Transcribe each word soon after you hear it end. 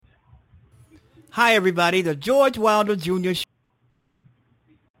Hi, everybody. The George Wilder Jr.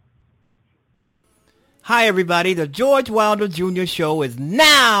 Hi, everybody. The George Wilder Jr. Show is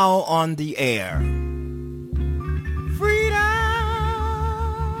now on the air. Freedom.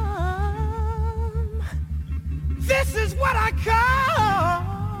 This is what I call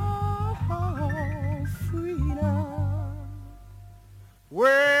freedom. Well,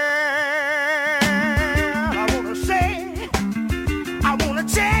 I want to say, I want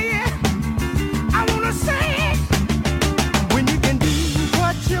to tell you, I want to say, when you can do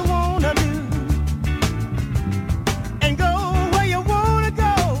what you want to do and go where you want to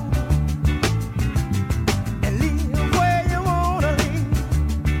go and live where you want to live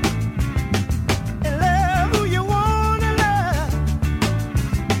and love who you want to love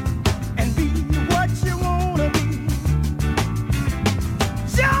and be what you want to be.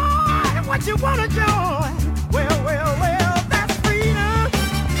 Join what you want to join. Well, well, well, that's freedom.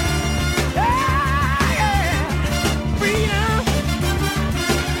 Yeah, yeah. Freedom.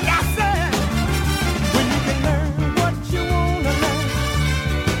 Yes, sir. When you can learn what you want to learn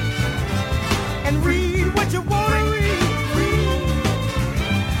and read what you want to read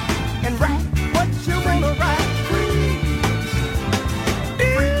and write what you want to write. Do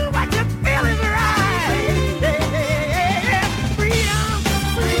what you feel is right. Yeah, yeah, yeah. Freedom.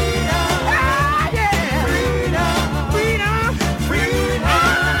 Freedom. Ah, yeah. Freedom. Freedom. Freedom. Ah,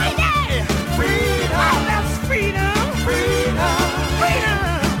 yeah. Freedom. Oh, that's freedom. Freedom. Freedom.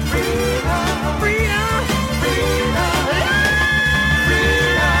 Freedom. Freedom. Freedom.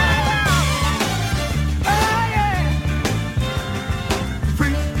 Freedom. Oh, yeah.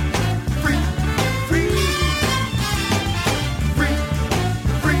 Free. Free. Free. Free.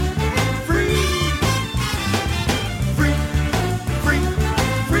 Free. Free. Free. Free. Free.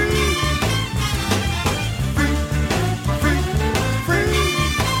 Free. Free. Free.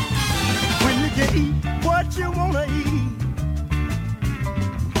 When you can eat what you wanna eat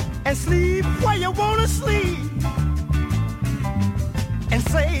and sleep where you wanna sleep and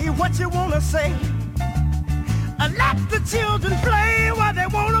say what you wanna say and let the children play while they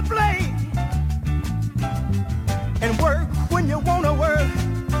wanna play and work when you wanna work,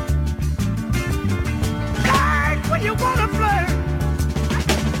 flirt when you wanna flirt.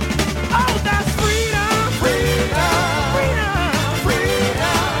 Oh, that's freedom. Freedom. Freedom.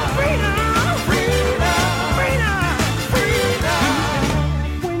 Freedom. Freedom. Freedom. Freedom.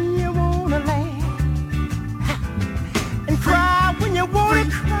 When you wanna laugh and cry when you wanna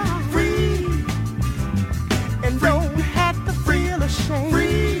cry. Free. And don't have to feel ashamed.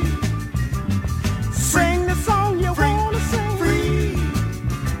 Free. Sing the song you wanna sing. Free.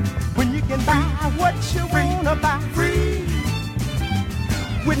 When you can buy what you wanna buy. Free.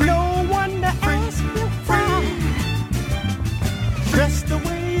 With no one to ask you why. Dress the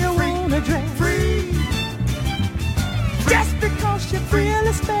way you wanna dress. Free. Just because you feel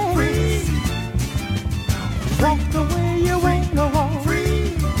a space. Free. Walk the way you wanna walk.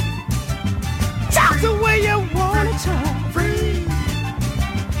 Free. Talk the way you wanna talk. Free.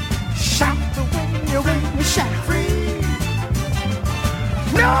 Shout the way you wanna shout. Free.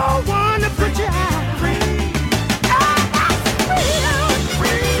 No one to put you out. Free. Ah, that's freedom.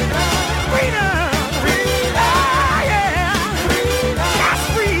 Freedom. Freedom. Freedom. Ah, yeah. Freedom. That's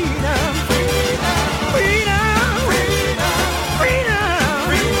freedom. Freedom. Freedom. Freedom.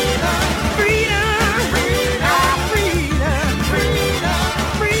 Freedom. Freedom. Freedom. Ah, freedom.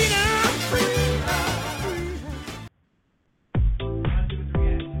 Freedom. Freedom.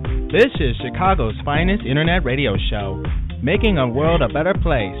 This is Chicago's finest internet radio show, making a world a better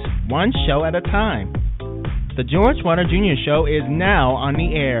place, one show at a time. The George Wilder Jr. Show is now on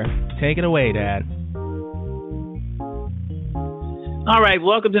the air. Take it away, Dad. All right,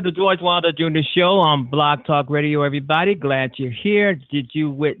 welcome to the George Wilder Jr. Show on Blog Talk Radio, everybody. Glad you're here. Did you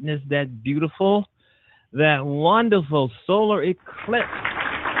witness that beautiful, that wonderful solar eclipse?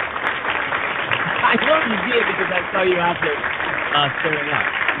 I know you did because I saw you out there staring up,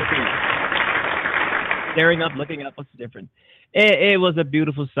 looking up. Staring up, looking up, what's the difference? It was a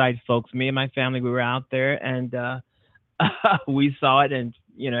beautiful sight, folks. Me and my family, we were out there, and we saw it, and,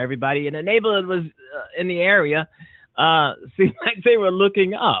 you know, everybody in the neighborhood was in the area. Seemed like they were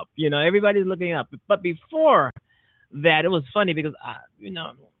looking up. You know, everybody's looking up. But before that, it was funny because, you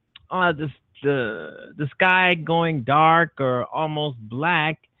know, the sky going dark or almost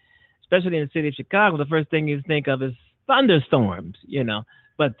black, especially in the city of Chicago, the first thing you think of is thunderstorms, you know.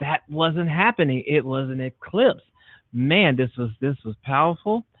 But that wasn't happening. It was an eclipse. Man, this was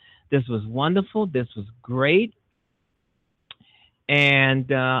powerful. This was wonderful. This was great.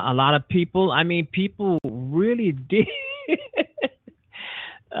 And a lot of people, I mean, people really did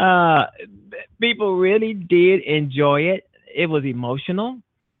People really did enjoy it. It was emotional,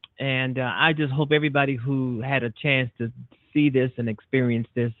 and I just hope everybody who had a chance to see this and experience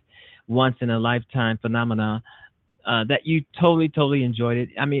this once in a lifetime phenomena, that you totally, totally enjoyed it.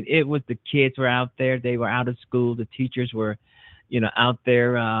 I mean, it was the kids were out there; they were out of school. The teachers were, out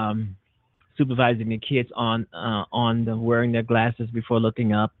there supervising the kids on wearing their glasses before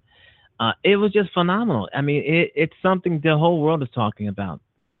looking up. It was just phenomenal. I mean, it's something the whole world is talking about,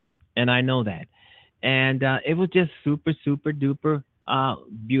 and I know that. And it was just super, super duper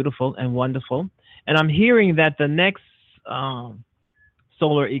beautiful and wonderful. And I'm hearing that the next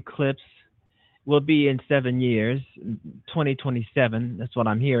solar eclipse will be in 7 years, 2027. That's what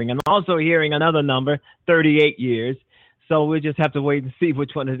I'm hearing. I'm also hearing another number, 38 years. So we'll just have to wait and see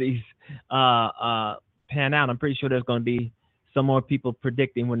which one of these pan out. I'm pretty sure there's going to be some more people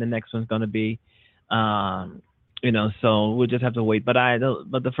predicting when the next one's going to be. So we'll just have to wait. But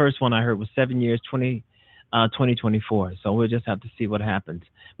the first one I heard was 7 years, 2024. So we'll just have to see what happens.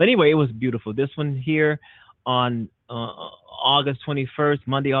 But anyway, it was beautiful. This one here on August 21st,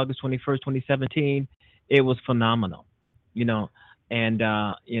 Monday, August 21st, 2017, it was phenomenal. And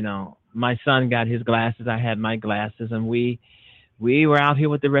my son got his glasses. I had my glasses, and we were out here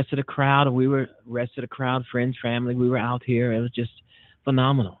with the rest of the crowd. Friends, family. We were out here. It was just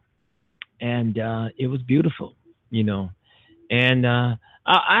phenomenal, and it was beautiful. And I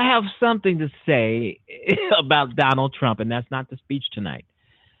have something to say about Donald Trump, and that's not the speech tonight.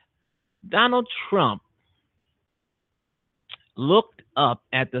 Donald Trump looked up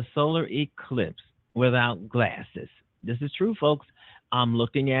at the solar eclipse without glasses. This is true, folks. I'm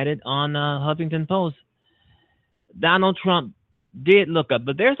looking at it on Huffington Post. Donald Trump did look up,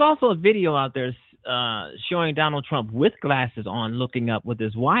 but there's also a video out there showing Donald Trump with glasses on looking up with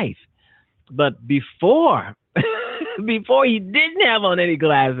his wife. But before he didn't have on any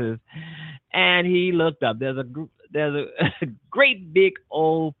glasses, and he looked up. There's a great big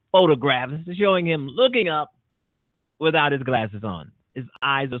old photograph showing him looking up without his glasses on. His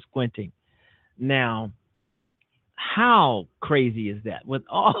eyes are squinting. Now, how crazy is that? With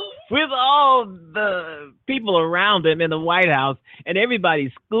all the people around him in the White House and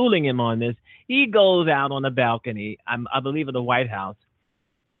everybody schooling him on this, he goes out on the balcony, I believe of the White House,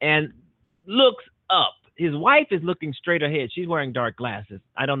 and looks up. His wife is looking straight ahead. She's wearing dark glasses.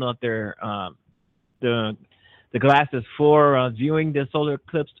 I don't know if they're the glasses for viewing the solar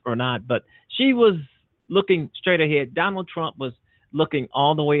eclipse or not, but she was looking straight ahead. Donald Trump was looking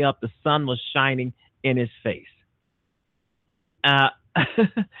all the way up. The sun was shining in his face.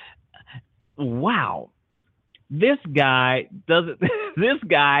 Wow. This guy doesn't. This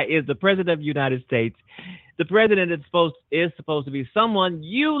guy is the president of the United States. The president is supposed to be someone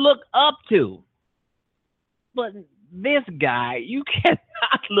you look up to. But this guy, you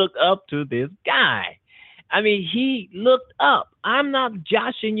cannot look up to this guy. I mean, he looked up. I'm not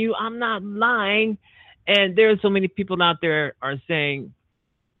joshing you. I'm not lying. And there are so many people out there are saying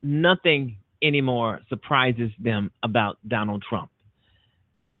nothing anymore surprises them about Donald Trump.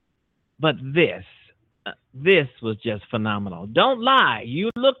 But this was just phenomenal. Don't lie. You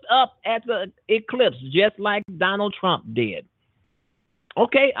looked up at the eclipse just like Donald Trump did.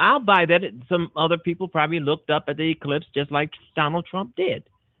 Okay, I'll buy that. Some other people probably looked up at the eclipse just like Donald Trump did.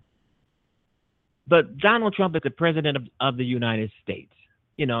 But Donald Trump is the president of the United States.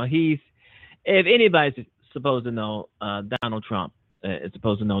 If anybody's supposed to know, Donald Trump is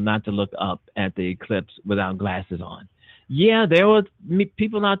supposed to know not to look up at the eclipse without glasses on. Yeah, there were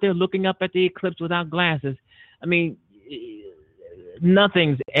people out there looking up at the eclipse without glasses. I mean,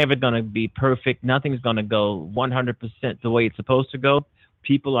 nothing's ever going to be perfect. Nothing's going to go 100% the way it's supposed to go.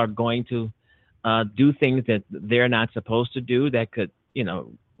 People are going to do things that they're not supposed to do that could,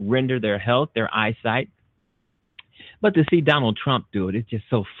 render their health, their eyesight. But to see Donald Trump do it, it's just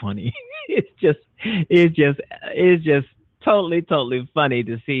so funny. It's just totally, totally funny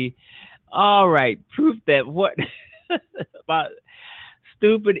to see. All right, proof that what about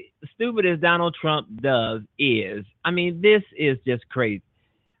stupid as Donald Trump does is. I mean, this is just crazy.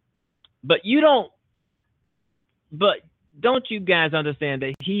 But don't you guys understand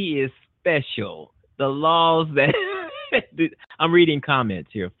that he is special? The laws that I'm reading comments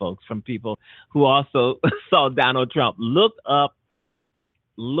here, folks, from people who also saw Donald Trump look up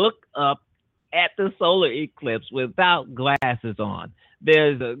at the solar eclipse without glasses on.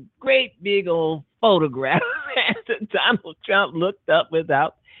 There's a great big old photograph that Donald Trump looked up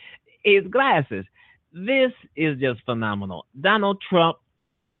without his glasses. This is just phenomenal. Donald Trump,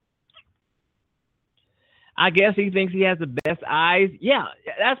 I guess he thinks he has the best eyes. Yeah,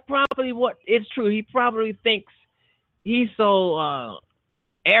 that's probably what it's true. He probably thinks he's so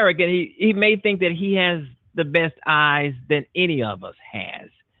arrogant. He may think that he has the best eyes than any of us has.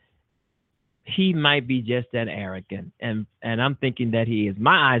 He might be just that arrogant, and I'm thinking that he is.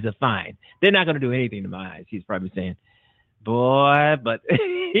 My eyes are fine. They're not going to do anything to my eyes. He's probably saying, boy, but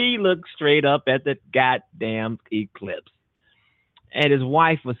he looked straight up at the goddamn eclipse. And his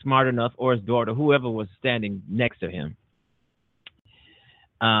wife was smart enough, or his daughter, whoever was standing next to him.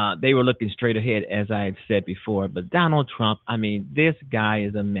 They were looking straight ahead, as I had said before. But Donald Trump, I mean, this guy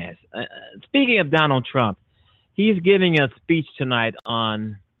is a mess. Speaking of Donald Trump, he's giving a speech tonight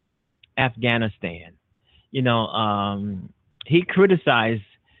on Afghanistan. You know, he criticized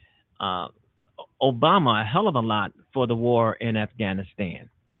Obama a hell of a lot for the war in Afghanistan.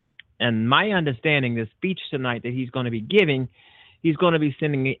 And my understanding, the speech tonight that he's going to be giving, he's going to be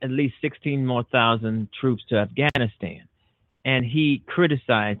sending at least 16 more thousand troops to Afghanistan. And he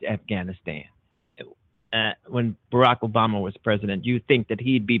criticized Afghanistan. When Barack Obama was president, you think that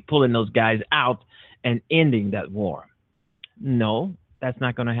he'd be pulling those guys out and ending that war. No, that's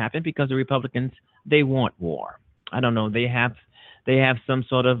not going to happen because the Republicans, they want war. I don't know. They have some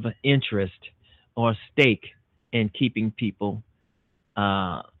sort of interest or stake in keeping people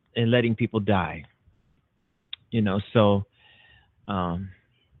and letting people die. You know, so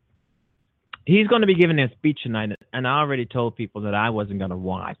he's going to be giving a speech tonight, and I already told people that I wasn't going to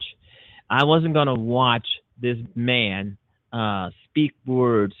watch. I wasn't going to watch this man speak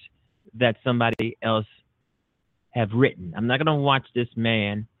words that somebody else have written. I'm not going to watch this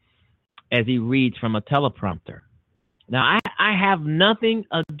man as he reads from a teleprompter. Now, I have nothing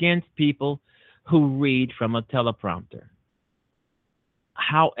against people who read from a teleprompter.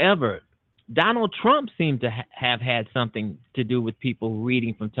 However, Donald Trump seemed to have had something to do with people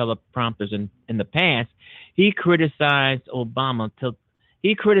reading from teleprompters in the past. He criticized Obama to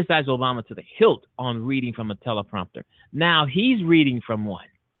the hilt on reading from a teleprompter. Now he's reading from one.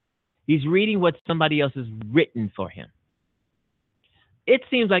 He's reading what somebody else has written for him. It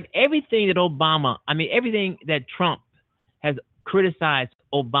seems like everything that Trump has criticized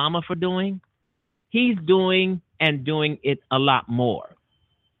Obama for doing, he's doing it a lot more.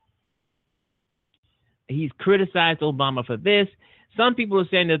 He's criticized Obama for this. Some people are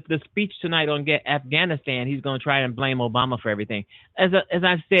saying that the speech tonight on Afghanistan, he's going to try and blame Obama for everything. As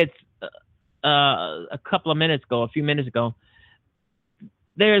I said a few minutes ago,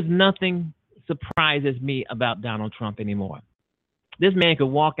 there's nothing surprises me about Donald Trump anymore. This man could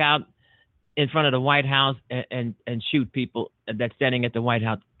walk out in front of the White House and shoot people that's standing at the White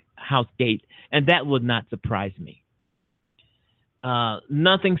House gate, and that would not surprise me.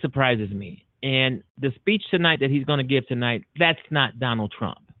 Nothing surprises me. And the speech tonight that he's going to give tonight, that's not Donald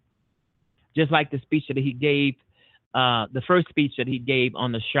Trump. Just like the speech that he gave, the first speech that he gave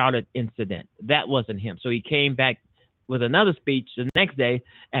on the Charlotte incident, that wasn't him. So he came back with another speech the next day,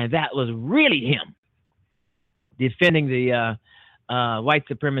 and that was really him, defending the white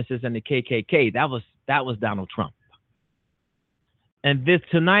supremacists and the KKK. That was Donald Trump. And this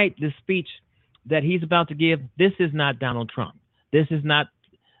speech that he's about to give, this is not Donald Trump. This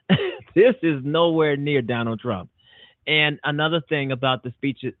is nowhere near Donald Trump. And another thing about the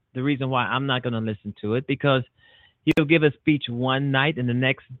speech, the reason why I'm not going to listen to it, because he'll give a speech one night and the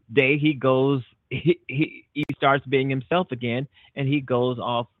next day he starts being himself again, and he goes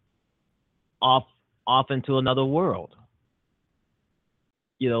off into another world.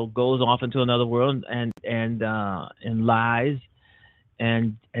 You know, goes off into another world and lies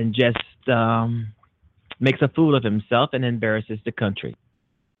and just makes a fool of himself and embarrasses the country.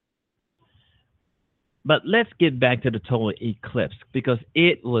 But let's get back to the total eclipse, because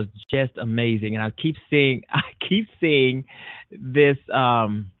it was just amazing. And I keep seeing this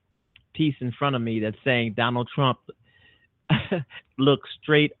piece in front of me that's saying Donald Trump looked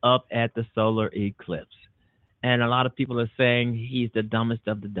straight up at the solar eclipse. And a lot of people are saying he's the dumbest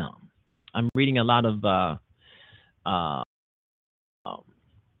of the dumb. I'm reading a lot of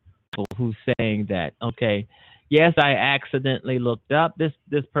people who's saying that, okay, yes, I accidentally looked up.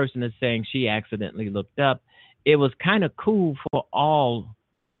 This person is saying she accidentally looked up. It was kind of cool for all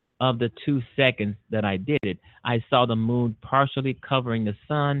of the 2 seconds that I did it. I saw the moon partially covering the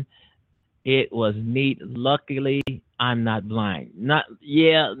sun. It was neat. Luckily, I'm not blind. Not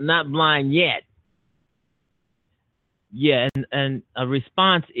blind yet. Yeah, and a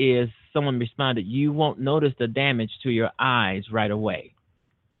response is, someone responded, you won't notice the damage to your eyes right away.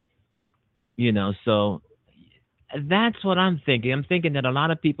 You know, so that's what I'm thinking. I'm thinking that a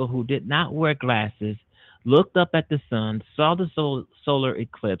lot of people who did not wear glasses looked up at the sun, saw the solar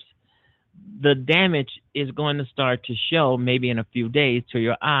eclipse. The damage is going to start to show maybe in a few days to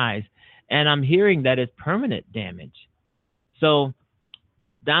your eyes. And I'm hearing that it's permanent damage. So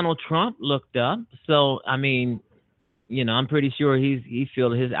Donald Trump looked up. So I mean, I'm pretty sure he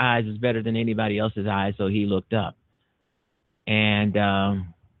feel his eyes is better than anybody else's eyes, so he looked up. And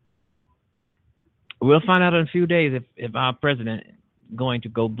we'll find out in a few days if our president is going to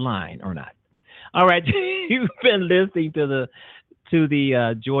go blind or not. All right, you've been listening to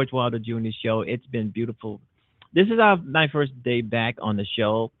the George Wilder Jr. show. It's been beautiful. This is my first day back on the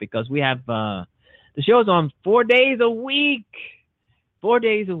show because we have the show is on 4 days a week. 4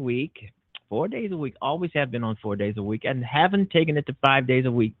 days a week. 4 days a week. Always have been on 4 days a week and haven't taken it to 5 days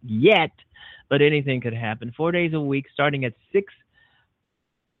a week yet, but anything could happen. 4 days a week starting at 6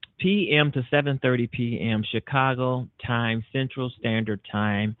 p.m. to 7:30 p.m. Chicago time, Central Standard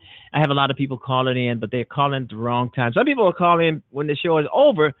Time. I have a lot of people calling in, but they're calling at the wrong time. Some people are calling in when the show is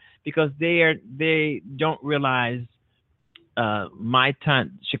over because they don't realize my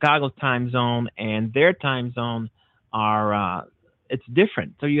time, Chicago's time zone, and their time zone are it's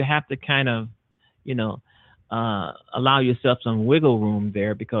different. So you have to kind of, allow yourself some wiggle room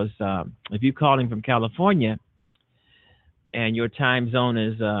there because if you're calling from California and your time zone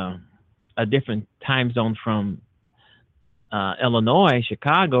is a different time zone from Illinois,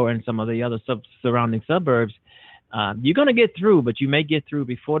 Chicago, and some of the other surrounding suburbs, you're going to get through, but you may get through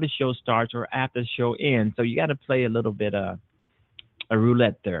before the show starts or after the show ends. So you got to play a little bit a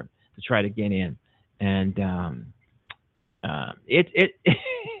roulette there to try to get in. And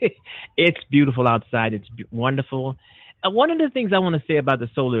it's beautiful outside. It's wonderful. One of the things I want to say about the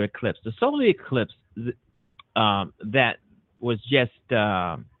solar eclipse that was just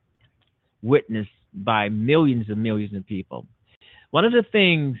witnessed by millions and millions of people. One of the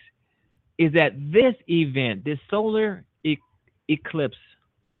things is that this event, this solar eclipse,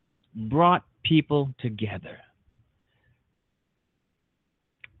 brought people together.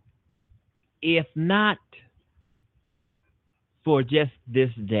 If not for just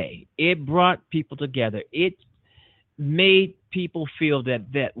this day, it brought people together. It made people feel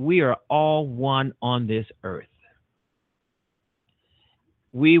that we are all one on this earth.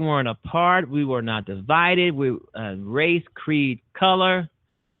 We weren't apart. We were not divided. We race, creed, color,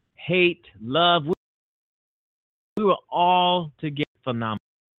 hate, love. We were all together. Phenomenal.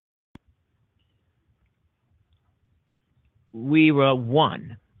 We were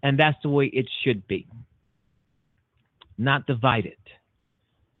one, and that's the way it should be. Not divided.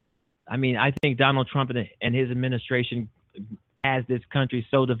 I mean, I think Donald Trump and his administration has this country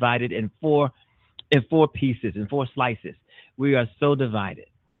so divided in four pieces, in four slices. We are so divided.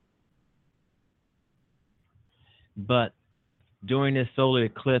 But during this solar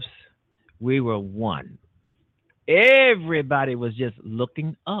eclipse, we were one. Everybody was just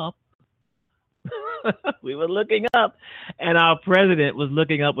looking up. We were looking up, and our president was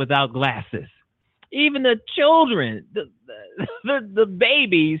looking up without glasses. Even the children, the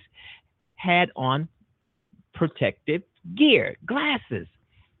babies, had on protective gear, glasses,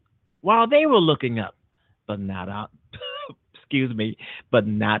 while they were looking up. But not our, but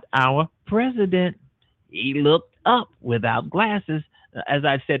not our president. He looked up without glasses. As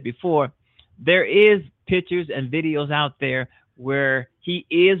I've said before, there is pictures and videos out there where he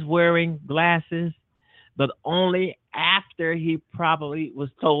is wearing glasses, but only after he probably was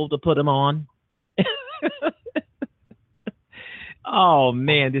told to put them on. Oh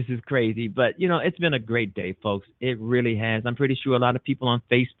man, this is crazy. But it's been a great day, folks. It really has. I'm pretty sure a lot of people on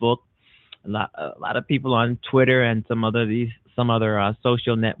Facebook, a lot of people on Twitter, and some other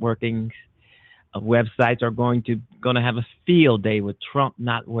social networking websites are going to have a field day with Trump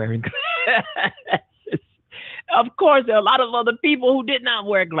not wearing glasses. Of course, there are a lot of other people who did not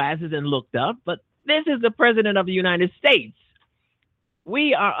wear glasses and looked up, but this is the president of the United States.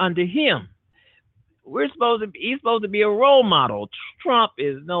 We are under him. He's supposed to be a role model. Trump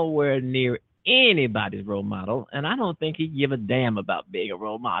is nowhere near anybody's role model, and I don't think he'd give a damn about being a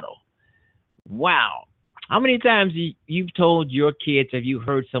role model. Wow. How many times you've told your kids, have you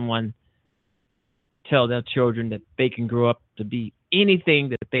heard someone tell their children that they can grow up to be anything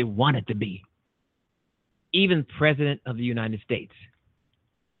that they wanted to be? Even President of the United States.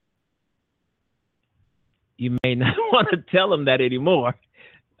 You may not want to tell them that anymore.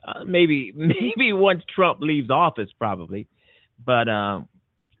 Maybe once Trump leaves office, probably. But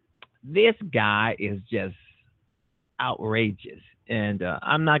this guy is just outrageous. And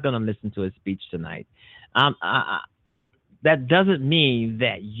I'm not going to listen to his speech tonight. That doesn't mean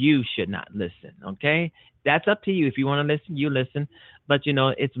that you should not listen, okay? That's up to you. If you want to listen, you listen. But,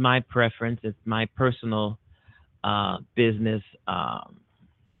 it's my preference. It's my personal business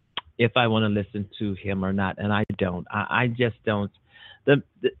if I want to listen to him or not. And I don't. I just don't.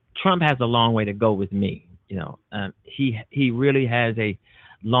 Trump has a long way to go with me. He really has a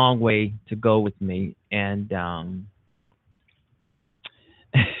long way to go with me. And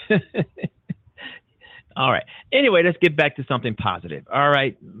all right. Anyway, let's get back to something positive. All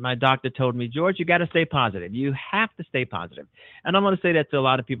right. My doctor told me, George, you got to stay positive. You have to stay positive. And I'm going to say that to a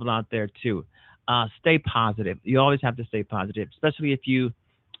lot of people out there too. Stay positive. You always have to stay positive, especially if you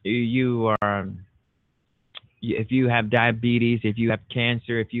are if you have diabetes, if you have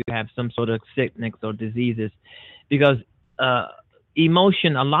cancer, if you have some sort of sickness or diseases, because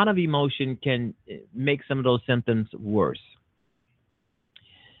emotion, a lot of emotion can make some of those symptoms worse.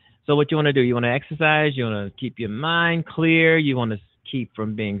 So what you want to do, you want to exercise, you want to keep your mind clear, you want to keep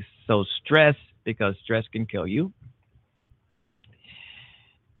from being so stressed because stress can kill you.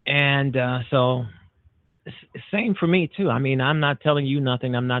 And so same for me too. I mean, I'm not telling you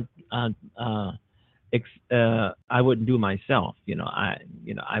nothing. I'm not I wouldn't do myself,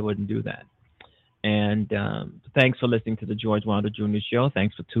 I wouldn't do that. And thanks for listening to the George Wilder Jr. Show.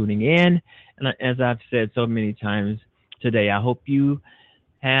 Thanks for tuning in. And as I've said so many times today, I hope you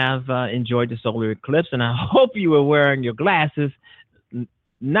have enjoyed the solar eclipse, and I hope you were wearing your glasses,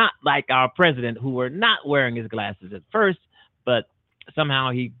 not like our president, who were not wearing his glasses at first, but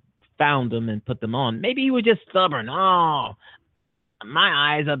somehow he found them and put them on. Maybe he was just stubborn. Oh,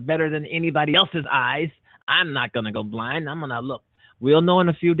 my eyes are better than anybody else's eyes. I'm not going to go blind. I'm going to look. We'll know in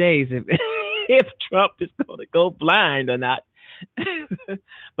a few days if if Trump is going to go blind or not.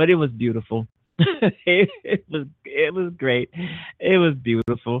 But it was beautiful. it was great. It was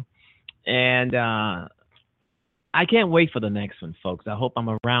beautiful. And I can't wait for the next one, folks. I hope I'm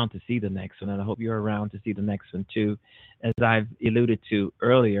around to see the next one, and I hope you're around to see the next one too. As I've alluded to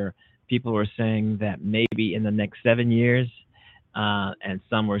earlier, people were saying that maybe in the next 7 years, and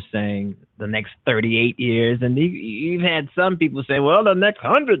some were saying the next 38 years, and you've had some people say, well, the next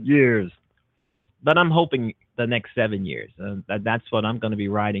 100 years. But I'm hoping the next 7 years. That's what I'm going to be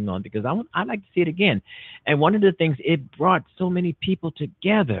riding on, because I'd like to see it again. And one of the things, it brought so many people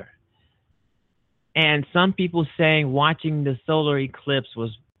together. And some people saying watching the solar eclipse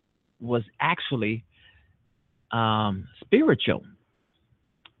was actually spiritual.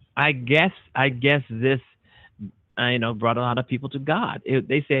 I guess this brought a lot of people to God.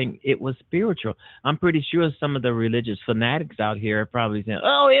 They saying it was spiritual. I'm pretty sure some of the religious fanatics out here are probably saying,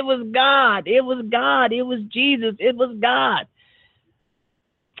 "Oh, it was God. It was God. It was Jesus. It was God."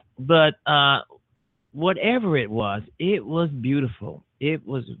 But whatever it was beautiful. It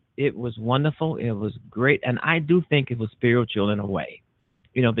was wonderful. It was great, and I do think it was spiritual in a way,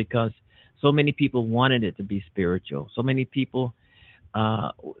 because so many people wanted it to be spiritual. So many people.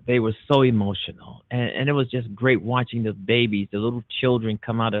 They were so emotional, and it was just great watching the babies, the little children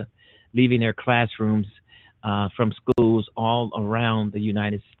come out of leaving their classrooms from schools all around the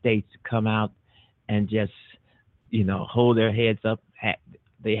United States, come out and just, hold their heads up.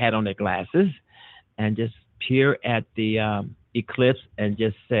 They had on their glasses and just peer at the eclipse and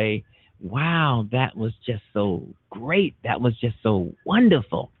just say, wow, that was just so great. That was just so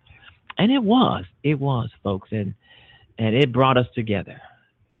wonderful. And it was, folks. And it brought us together.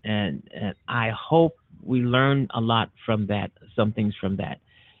 And I hope we learn a lot from that, some things from that.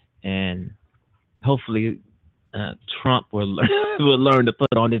 And hopefully Trump will learn to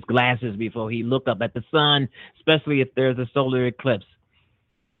put on his glasses before he look up at the sun, especially if there's a solar eclipse.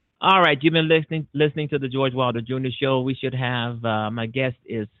 All right, you've been listening to the George Wilder Jr. Show. We should have, my guest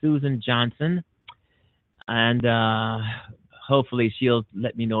is Susan Johnson. And hopefully she'll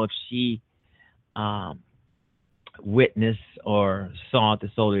let me know if she witnessed or saw the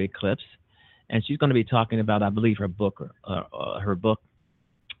solar eclipse, and she's going to be talking about, I believe, her book or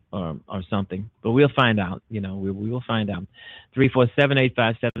something. But we'll find out. We will find out.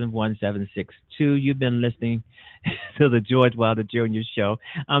 347-857-1762. You've been listening to the George Wilder Jr. Show.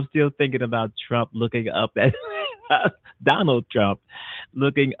 I'm still thinking about Trump looking up at Donald Trump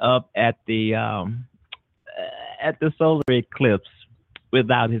looking up at the solar eclipse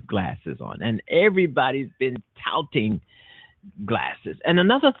without his glasses on, and everybody's been touting glasses. And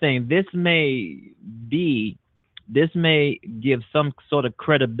another thing, this may give some sort of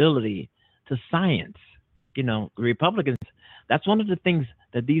credibility to science. Republicans, that's one of the things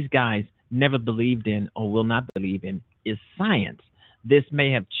that these guys never believed in or will not believe in is science. This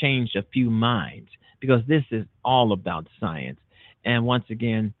may have changed a few minds, because this is all about science. And once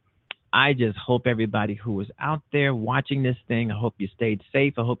again, I just hope everybody who is out there watching this thing, I hope you stayed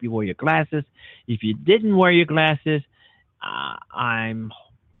safe. I hope you wore your glasses. If you didn't wear your glasses, I'm,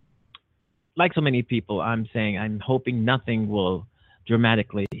 like so many people, I'm hoping nothing will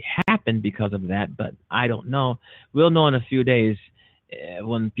dramatically happen because of that, but I don't know. We'll know in a few days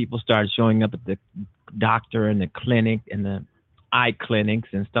when people start showing up at the doctor and the clinic and eye clinics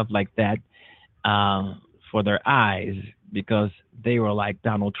and stuff like that for their eyes because they were like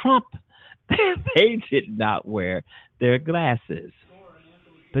Donald Trump. They did not wear their glasses.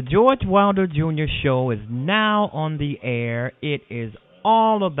 The George Wilder Jr. Show is now on the air. It is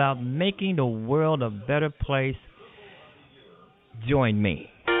all about making the world a better place. Join me.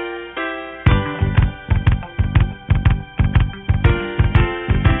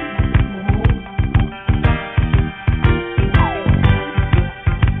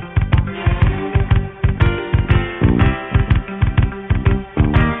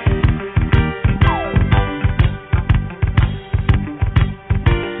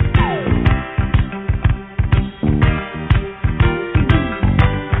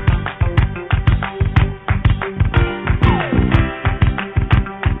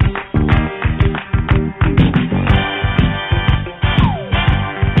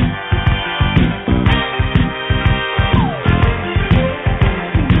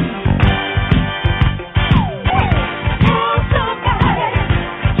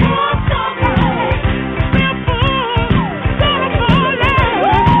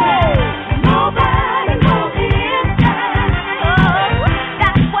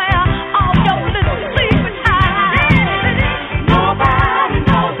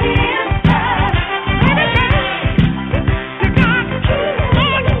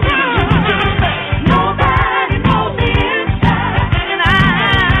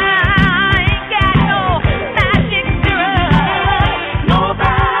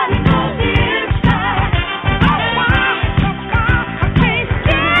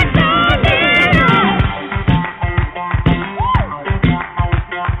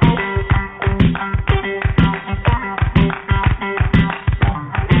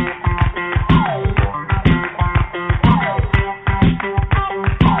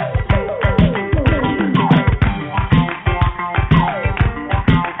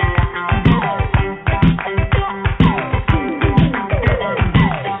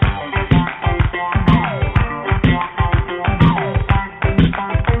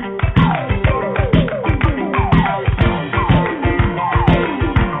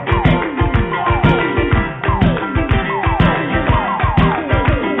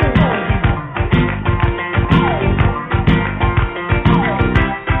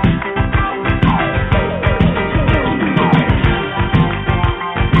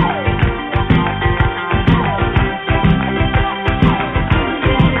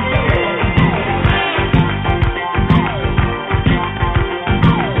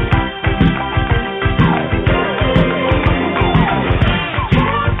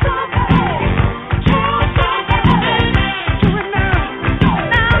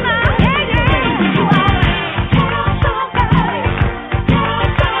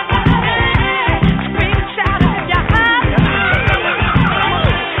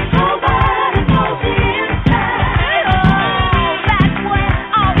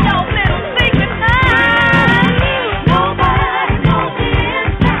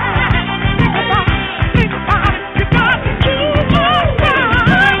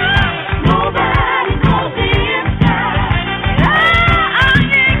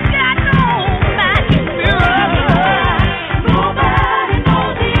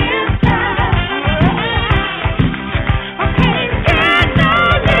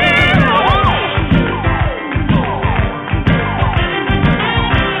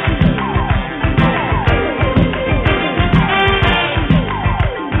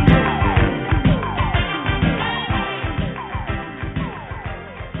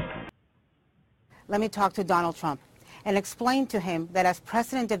 Let me talk to Donald Trump and explain to him that as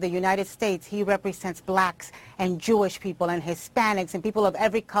President of the United States, he represents blacks and Jewish people and Hispanics and people of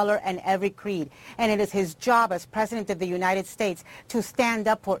every color and every creed. And it is his job as President of the United States to stand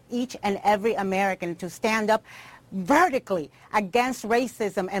up for each and every American, to stand up vertically against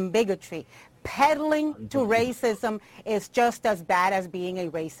racism and bigotry. Peddling to racism is just as bad as being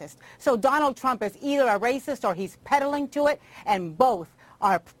a racist. So Donald Trump is either a racist or he's peddling to it, and both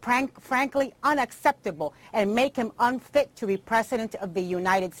are frankly unacceptable and make him unfit to be President of the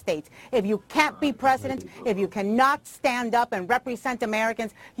United States. If you can't be President, if you cannot stand up and represent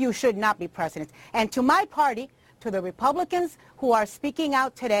Americans, you should not be President. And to my party, to the Republicans who are speaking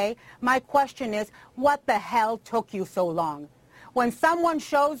out today, my question is, what the hell took you so long? When someone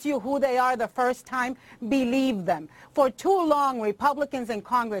shows you who they are the first time, believe them. For too long, Republicans in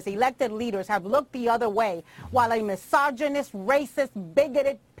Congress, elected leaders, have looked the other way while a misogynist, racist,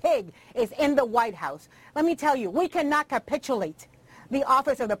 bigoted pig is in the White House. Let me tell you, we cannot capitulate the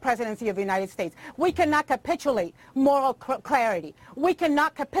office of the presidency of the United States. We cannot capitulate moral clarity. We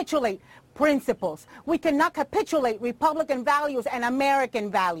cannot capitulate principles. We cannot capitulate Republican values and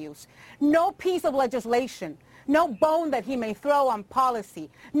American values. No piece of legislation, no bone that he may throw on policy,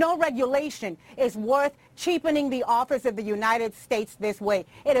 no regulation is worth cheapening the office of the United States this way.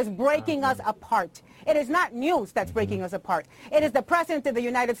 It is breaking us apart. It is not news that's breaking us apart. It is the President of the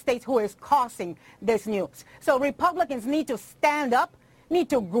United States who is causing this news. So Republicans need to stand up, need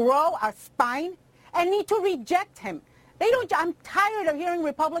to grow a spine, and need to reject him. I'm tired of hearing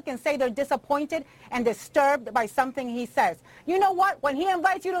Republicans say they're disappointed and disturbed by something he says. You know what? When he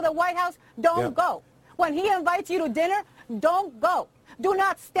invites you to the White House, don't go. When he invites you to dinner, don't go. Do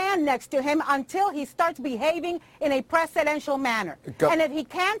not stand next to him until he starts behaving in a presidential manner. And if he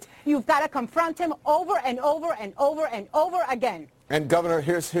can't, you've got to confront him over and over and over and over again. And Governor,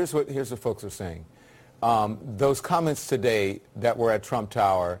 here's what folks are saying. Those comments today that were at Trump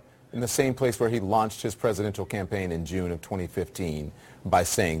Tower, in the same place where he launched his presidential campaign in June of 2015 by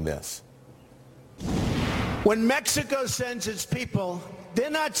saying this. When Mexico sends its people, they're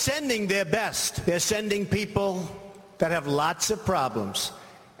not sending their best. They're sending people that have lots of problems,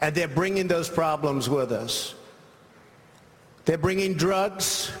 and they're bringing those problems with us. They're bringing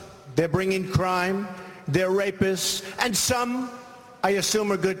drugs, they're bringing crime, they're rapists, and some, I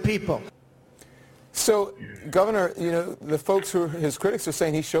assume, are good people. So, Governor, the folks his critics are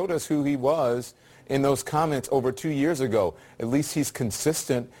saying he showed us who he was in those comments over 2 years ago. At least he's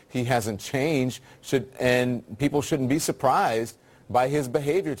consistent. He hasn't changed. And people shouldn't be surprised by his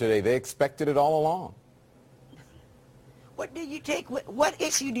behavior today. They expected it all along. What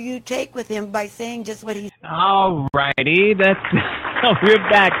issue do you take with him by saying just what he said? All righty. We're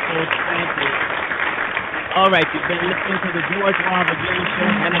back, folks. Thank you. All right. You've been listening to the George Wilder Jr. Show,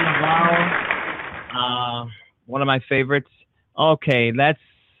 Anna Navarro. One of my favorites. Okay, let's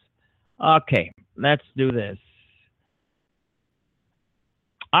do this.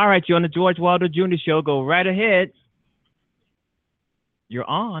 All right, you're on the George Wilder Jr. Show. Go right ahead. You're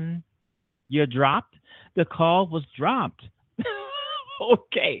on. You're dropped. The call was dropped.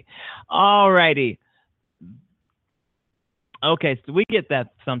 Okay. All righty. Okay, so we get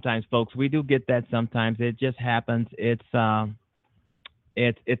that sometimes, folks. We do get that sometimes. It just happens. It's a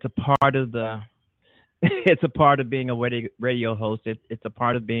part of the. It's a part of being a radio host. It's a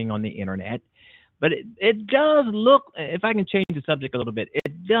part of being on the internet. But it does look, if I can change the subject a little bit,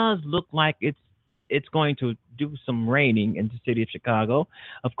 it does look like it's going to do some raining in the city of Chicago.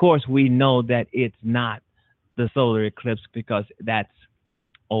 Of course, we know that it's not the solar eclipse because that's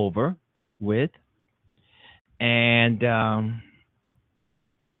over with. And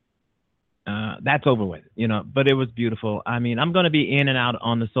that's over with, but it was beautiful. I mean, I'm going to be in and out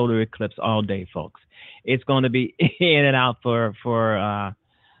on the solar eclipse all day, folks. It's going to be in and out for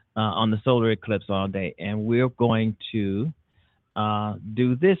on the solar eclipse all day. And we're going to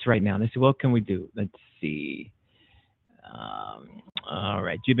do this right now. Let's see, what can we do? Let's see. All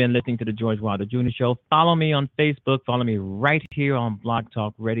right. You've been listening to the George Wilder Jr. Show. Follow me on Facebook. Follow me right here on Blog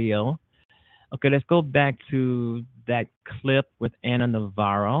Talk Radio. Okay, let's go back to that clip with Anna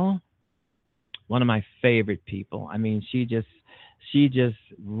Navarro. One of my favorite people. I mean, she just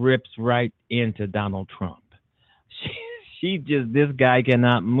rips right into Donald Trump. This guy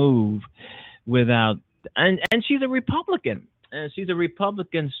cannot move without, and she's a Republican, and she's a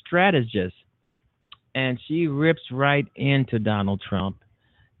Republican strategist, and she rips right into Donald Trump.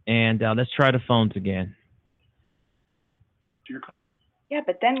 And let's try the phones again. Yeah,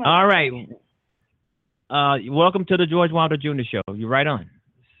 but then. All right. Welcome to the George Wilder Jr. Show. You're right on.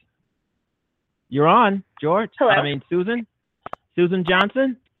 You're on, George. Hello. Susan. Susan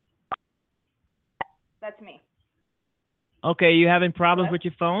Johnson? That's me. Okay, you having problems with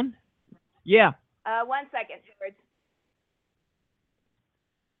your phone? Yeah. 1 second, George.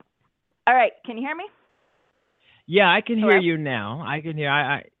 All right, can you hear me? Yeah, I can Hello? hear you now. I can hear.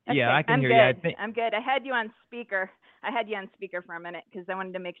 Okay, I can hear good. you. I'm good. I had you on speaker. For a minute because I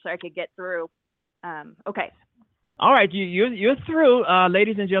wanted to make sure I could get through. Okay. All right, you're through,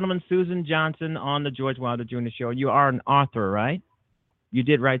 ladies and gentlemen. Susan Johnson on the George Wilder Jr. Show. You are an author, right? You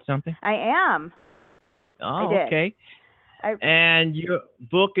did write something? I am. Oh, I did. okay. And your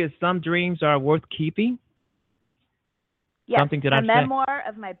book is "Some Dreams Are Worth Keeping." Yes, something that a memoir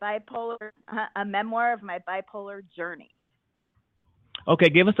of my bipolar journey. Okay,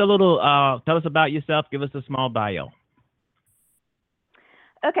 give us a little. Tell us about yourself. Give us a small bio.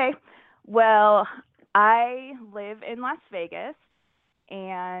 Okay. Well, I live in Las Vegas,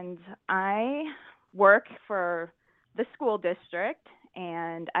 and I work for the school district,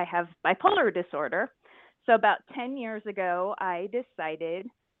 and I have bipolar disorder. So about 10 years ago, I decided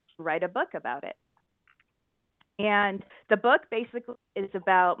to write a book about it. And the book basically is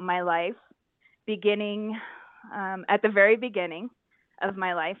about my life beginning, at the very beginning of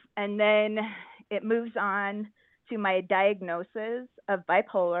my life. And then it moves on to my diagnosis of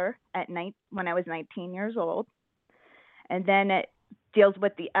bipolar when I was 19 years old. And then it deals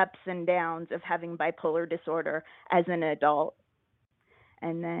with the ups and downs of having bipolar disorder as an adult.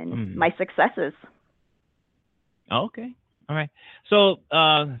 And then my successes. Okay. All right. So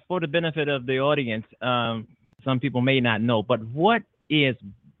for the benefit of the audience, some people may not know, but what is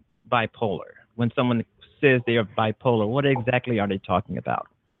bipolar? When someone says they are bipolar, what exactly are they talking about?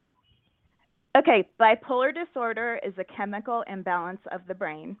 Okay, bipolar disorder is a chemical imbalance of the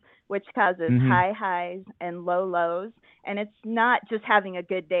brain, which causes high highs and low lows. And it's not just having a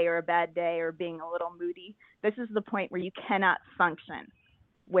good day or a bad day or being a little moody. This is the point where you cannot function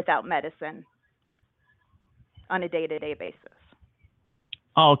without medicine on a day-to-day basis.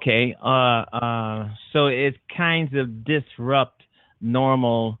 Okay. So it kinds of disrupt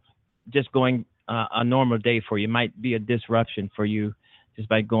normal, just going a normal day for you. It might be a disruption for you just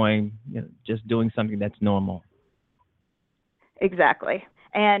by going, just doing something that's normal. Exactly.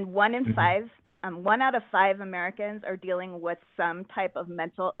 And 1 out of 5 Americans are dealing with some type of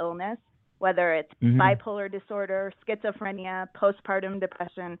mental illness, whether it's bipolar disorder, schizophrenia, postpartum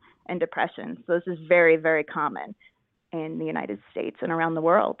depression, and depression. So this is very, very common in the United States and around the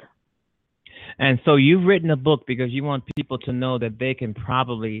world. And so you've written a book because you want people to know that they can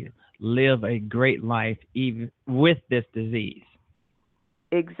probably live a great life even with this disease.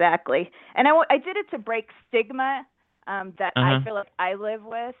 Exactly. And I did it to break stigma that I feel like I live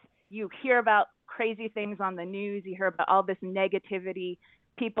with. You hear about crazy things on the news. You hear about all this negativity,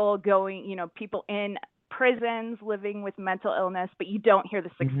 people going, people in prisons living with mental illness, but you don't hear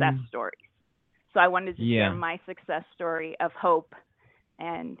the success stories. So I wanted to share my success story of hope.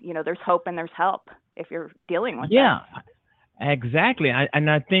 And, there's hope and there's help if you're dealing with that. Yeah, exactly. And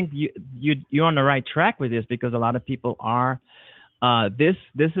I think you're on the right track with this because a lot of people are. This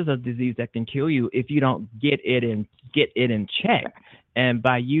is a disease that can kill you if you don't get it in check. And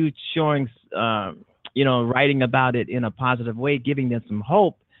by you showing, writing about it in a positive way, giving them some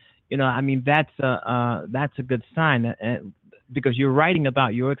hope, that's a good sign. Because you're writing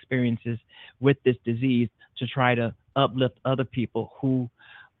about your experiences with this disease to try to uplift other people who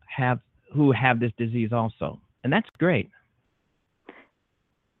have this disease also, and that's great.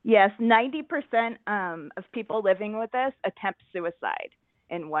 Yes, 90% of people living with this attempt suicide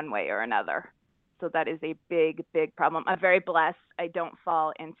in one way or another. So that is a big, big problem. I'm very blessed I don't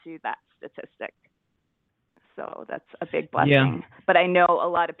fall into that statistic. So that's a big blessing. Yeah. But I know a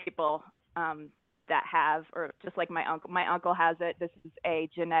lot of people that have, or just like my uncle has it. This is a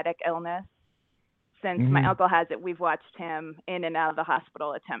genetic illness. Since my uncle has it, we've watched him in and out of the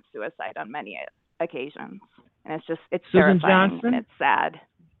hospital attempt suicide on many occasions. And it's Susan terrifying Johnson? And it's sad.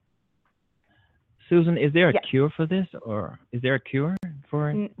 Susan, is there a cure for this, or is there a cure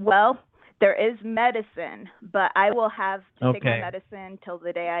for it? Well, there is medicine, but I will have to take my medicine till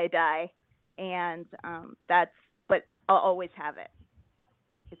the day I die, and but I'll always have it.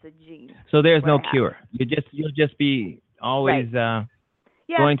 It's a gene. So there's no cure. You'll just be always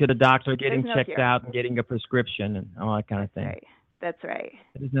going to the doctor, getting checked out, and getting a prescription, and all that kind of thing. Right. That's right.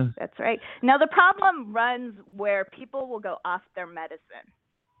 That's right. Now the problem runs where people will go off their medicine.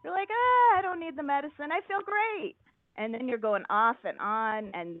 You're like, I don't need the medicine. I feel great. And then you're going off and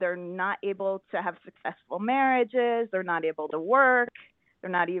on, and they're not able to have successful marriages. They're not able to work. They're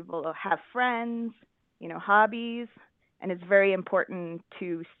not able to have friends, hobbies. And it's very important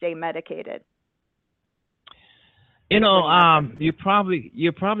to stay medicated. You're probably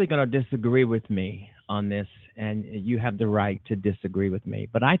going to disagree with me on this, and you have the right to disagree with me.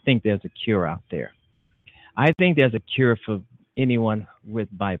 But I think there's a cure out there. I think there's a cure for anyone with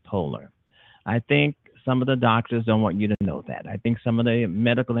bipolar. I think some of the doctors don't want you to know that. I think some of the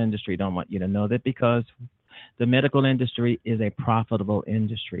medical industry don't want you to know that because the medical industry is a profitable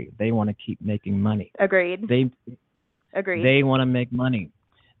industry. They want to keep making money. Agreed. Agreed. They want to make money.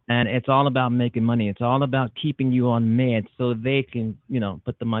 And it's all about making money. It's all about keeping you on meds so they can,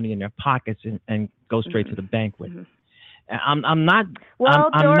 put the money in their pockets and go straight to the bank with it. I'm not. Well,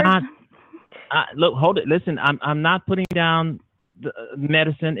 I'm not. Look, hold it. Listen, I'm not putting down the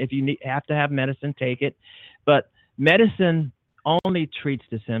medicine. If you have to have medicine, take it. But medicine only treats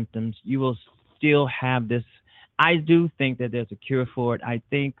the symptoms. You will still have this. I do think that there's a cure for it. I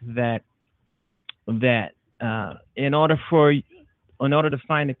think that in order to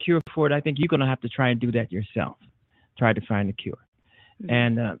find a cure for it, I think you're going to have to try and do that yourself. Try to find a cure,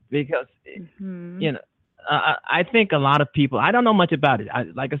 and because I think a lot of people. I don't know much about it.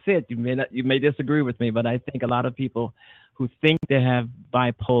 Like I said, you may disagree with me, but I think a lot of people who think they have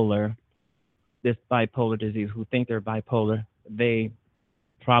bipolar this bipolar disease, who think they're bipolar, they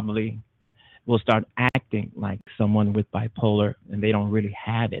probably will start acting like someone with bipolar, and they don't really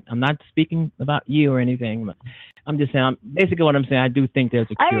have it. I'm not speaking about you or anything. But I'm just saying, basically what I'm saying, I do think there's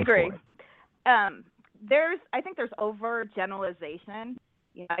a cure I agree. for it. I think there's overgeneralization.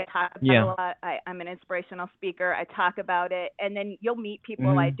 You know, I talk about it Yeah. a lot. I'm an inspirational speaker. I talk about it, and then you'll meet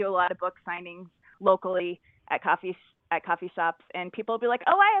people. I do a lot of book signings locally at coffee shops, and people will be like,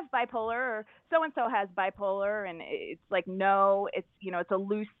 "Oh, I have bipolar," or "So and so has bipolar," and it's like, no, it's it's a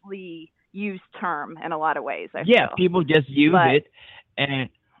loosely used term in a lot of ways. I feel. People just use it, and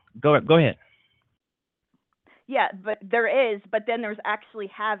go ahead. Yeah, but then there's actually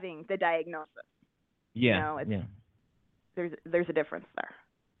having the diagnosis. Yeah, There's a difference there.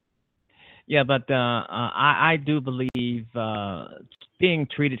 Yeah, but I do believe being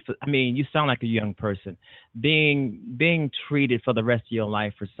treated for. I mean, you sound like a young person. Being treated for the rest of your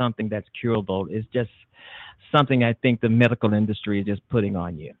life for something that's curable is just something I think the medical industry is just putting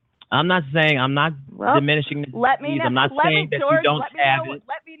on you. I'm not diminishing the disease. I'm not saying that you don't have it.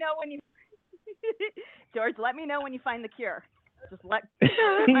 Let me know when you, George. Let me know when you find the cure. Just let.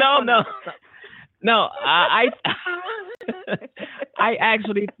 No, I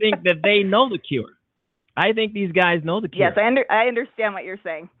actually think that they know the cure. I think these guys know the cure. Yes, I understand what you're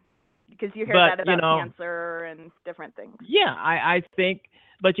saying, because you hear that about cancer and different things. Yeah, I think,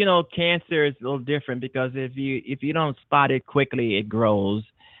 but cancer is a little different, because if you don't spot it quickly, it grows,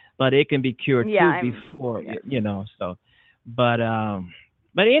 but it can be cured before. So, but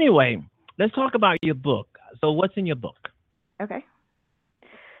anyway, let's talk about your book. So, what's in your book? Okay.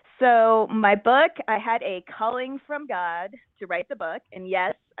 So my book, I had a calling from God to write the book, and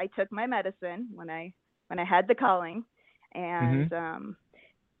yes, I took my medicine when I had the calling, and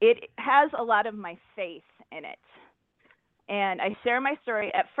it has a lot of my faith in it. And I share my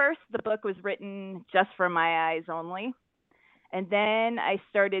story. At first, the book was written just for my eyes only, and then I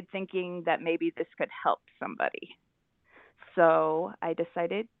started thinking that maybe this could help somebody. So I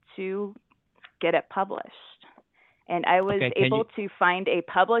decided to get it published. And I was able to find a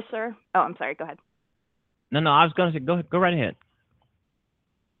publisher. Oh, I'm sorry. Go ahead. No, I was going to say, go right ahead.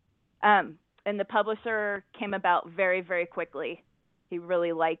 And the publisher came about very, very quickly. He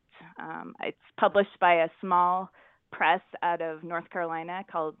really liked. It's published by a small press out of North Carolina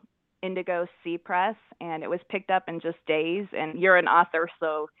called Indigo Sea Press, and it was picked up in just days. And you're an author,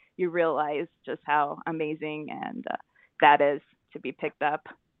 so you realize just how amazing and that is to be picked up.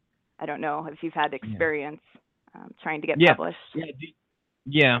 I don't know if you've had experience. Trying to get published.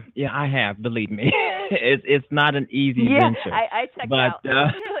 Yeah, I have. Believe me, it's not an easy venture. I checked out.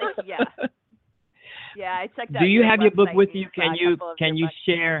 I checked out. Do you have your book with you? Can you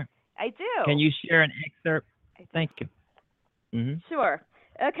share? I do. Can you share an excerpt? Thank you. Mm-hmm. Sure.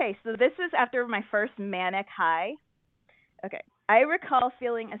 Okay, so this is after my first manic high. Okay, I recall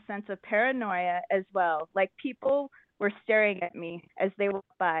feeling a sense of paranoia as well, like people were staring at me as they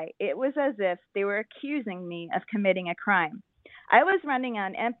walked by. It was as if they were accusing me of committing a crime. I was running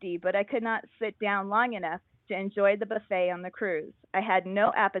on empty, but I could not sit down long enough to enjoy the buffet on the cruise. I had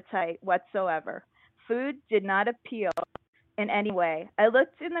no appetite whatsoever. Food did not appeal in any way. I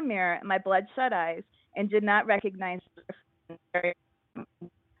looked in the mirror at my bloodshot eyes and did not recognize J.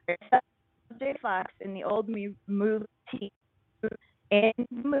 Fox in the old movie. In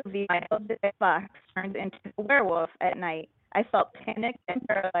the movie, Michael J. Fox turned into a werewolf at night. I felt panicked and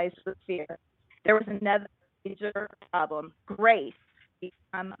paralyzed with fear. There was another major problem. Grace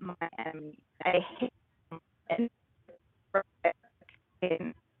became my enemy. I hate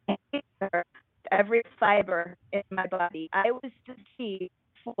her, every fiber in my body. I was deceived,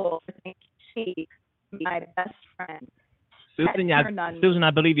 fool, to think she was my best friend. Susan,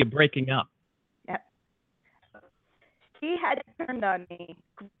 I believe you're breaking up. She had turned on me,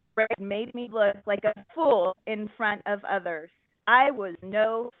 made me look like a fool in front of others. I was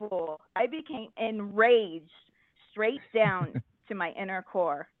no fool. I became enraged straight down to my inner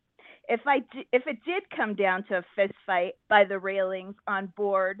core. If it did come down to a fist fight by the railings on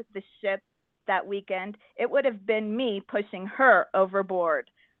board the ship that weekend, it would have been me pushing her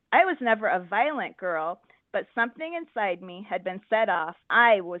overboard. I was never a violent girl, but something inside me had been set off.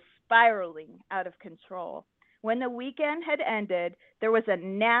 I was spiraling out of control. When the weekend had ended, there was a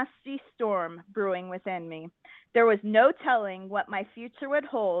nasty storm brewing within me. There was no telling what my future would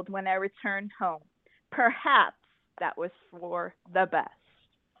hold when I returned home. Perhaps that was for the best.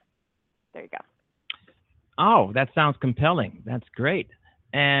 There you go. Oh, that sounds compelling. That's great.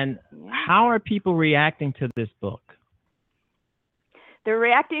 And how are people reacting to this book? They're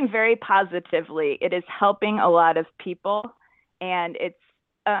reacting very positively. It is helping a lot of people, and it's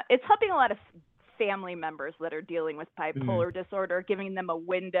helping a lot of family members that are dealing with bipolar disorder, giving them a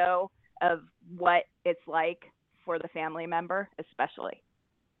window of what it's like for the family member, especially.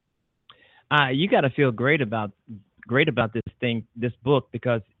 You got to feel great about this book,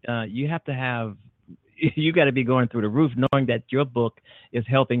 because you have to have, you got to be going through the roof knowing that your book is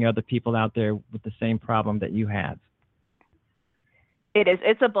helping other people out there with the same problem that you have. It is.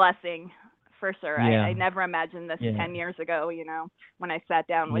 It's a blessing, for sure. Yeah. I never imagined this 10 years ago, when I sat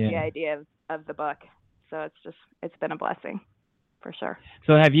down with the idea of the book. So it's been a blessing, for sure.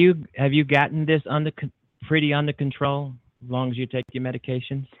 So have you gotten this pretty under control as long as you take your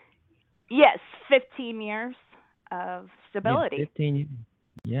medications? Yes, 15 years of stability. Yeah, 15.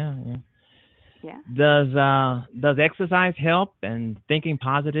 Yeah. Yeah. Does exercise help, and thinking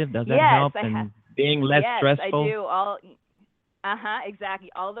positive, does that help, and being less stressful? Yes, I do. Exactly.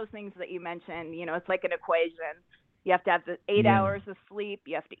 All those things that you mentioned, it's like an equation. You have to have the 8 hours of sleep.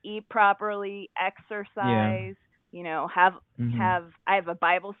 You have to eat properly, exercise. I have a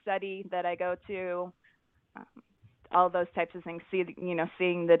Bible study that I go to. All those types of things.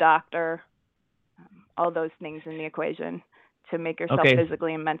 Seeing the doctor. All those things in the equation to make yourself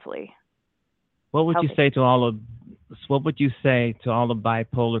physically and mentally. What would healthy. you say to all the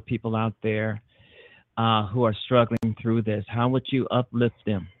bipolar people out there who are struggling through this? How would you uplift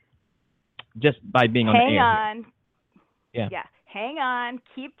them? Just by being on the air. Hang on. Yeah. Hang on.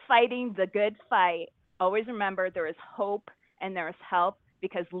 Keep fighting the good fight. Always remember there is hope and there is help,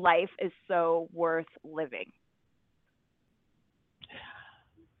 because life is so worth living.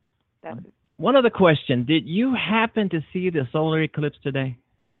 One other question. Did you happen to see the solar eclipse today?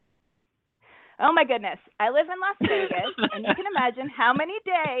 Oh, my goodness. I live in Las Vegas, and you can imagine how many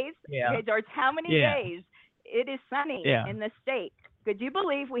days, okay, George, how many days it is sunny in the state. Could you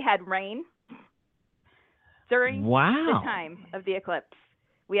believe we had rain during the time of the eclipse?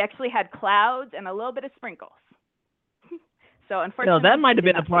 We actually had clouds and a little bit of sprinkles. So, unfortunately, that might have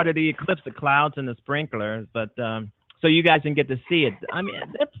been a part of the eclipse, the clouds and the sprinklers, but so you guys didn't get to see it. I mean,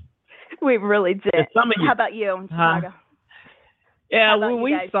 we really did. How about you in Chicago? Yeah,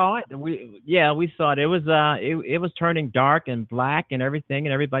 we saw it. We saw it. It was turning dark and black and everything,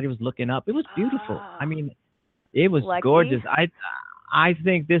 and everybody was looking up. It was beautiful. I mean, it was gorgeous. I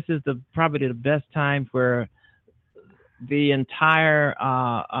think this is probably the best time where the entire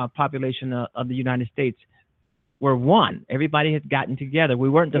population of the United States were one. Everybody had gotten together. We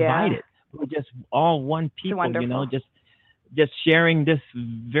weren't divided. We were just all one people. Just sharing this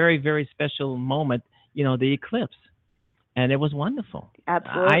very, very special moment. The eclipse. And it was wonderful.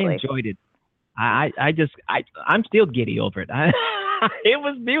 Absolutely. I enjoyed it. I'm still giddy over it. It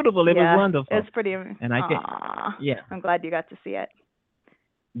was beautiful. It was wonderful. It's pretty. And I'm glad you got to see it.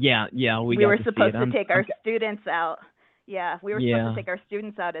 Yeah. We were supposed to take our students out. Yeah, we were supposed to take our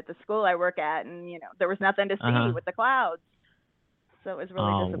students out at the school I work at, and there was nothing to see with the clouds. So it was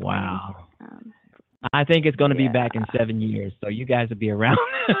really disappointing. Wow. I think it's going to be back in 7 years, so you guys will be around.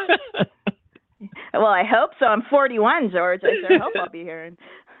 Well, I hope so. I'm 41, George. I sure hope I'll be here in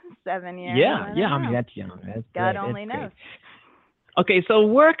 7 years. Yeah. I mean, that's young. That's God great. only knows. Okay, so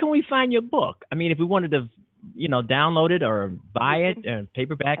where can we find your book? I mean, if we wanted to, download it or buy it, or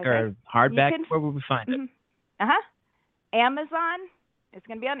paperback or hardback, where would we find it? Amazon. It's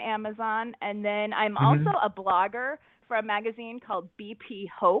going to be on Amazon. And then I'm also a blogger for a magazine called BP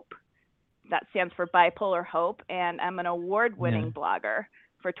Hope. That stands for Bipolar Hope. And I'm an award-winning blogger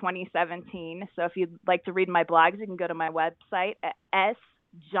for 2017. So if you'd like to read my blogs, you can go to my website at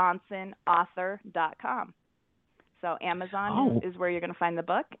sjohnsonauthor.com. So Amazon is where you're going to find the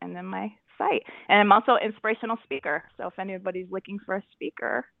book, and then my site. And I'm also an inspirational speaker. So if anybody's looking for a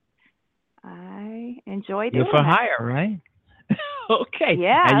speaker, I enjoy doing You're for hire, right? Okay.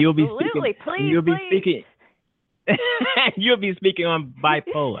 Yeah, and you'll absolutely. Be speaking, you'll be speaking on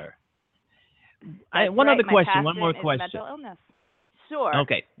bipolar. One more question. Mental illness. Sure.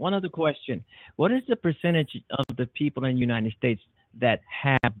 Okay. One other question. What is the percentage of the people in the United States that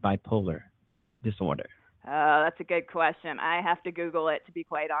have bipolar disorder? Oh, that's a good question. I have to Google it, to be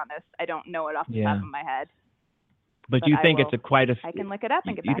quite honest. I don't know it off the top of my head. But you think it's quite a... I can look it up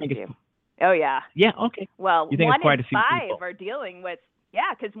and get back to you. Oh, yeah. Yeah, okay. Well, you think 1 it's quite in a few 5 people. are dealing with...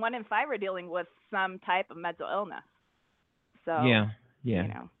 Yeah, because 1 in 5 are dealing with some type of mental illness. So,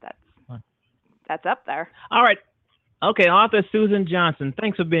 that's up there. All right. Okay, author Susan Johnson,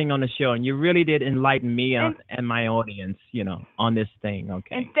 thanks for being on the show, and you really did enlighten me and my audience, on this thing.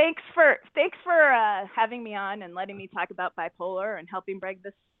 Okay. And thanks for having me on and letting me talk about bipolar and helping break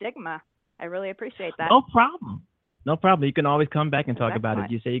the stigma. I really appreciate that. No problem. You can always come back and talk about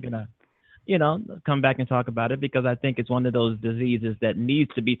it. You say you're gonna come back and talk about it, because I think it's one of those diseases that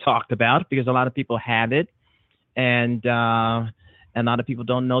needs to be talked about, because a lot of people have it, and a lot of people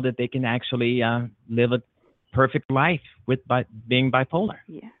don't know that they can actually live a perfect life by being bipolar.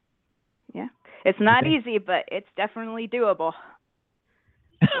 Yeah. Yeah. It's not easy, but it's definitely doable.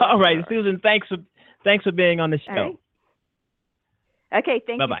 All right, Susan, thanks for being on the show. All right. Okay,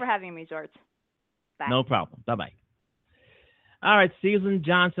 thank Bye-bye. you for having me, George. Bye. No problem. Bye-bye. All right, Susan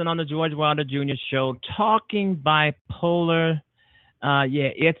Johnson on the George Wilder Jr. Show, talking bipolar.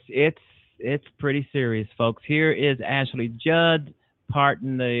 It's pretty serious, folks. Here is Ashley Judd.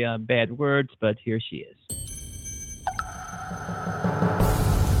 Pardon the bad words, but here she is.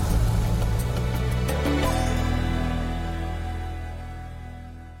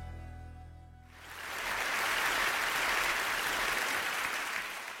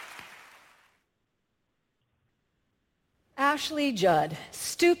 Ashley Judd,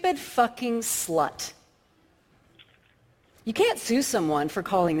 stupid fucking slut. You can't sue someone for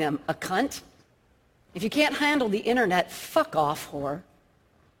calling them a cunt. If you can't handle the internet, fuck off, whore.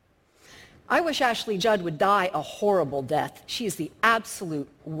 I wish Ashley Judd would die a horrible death. She is the absolute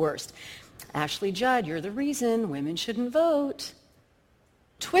worst. Ashley Judd, you're the reason women shouldn't vote.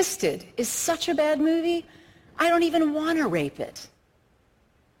 Twisted is such a bad movie, I don't even want to rape it.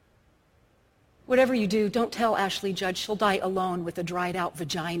 Whatever you do, don't tell Ashley Judd she'll die alone with a dried out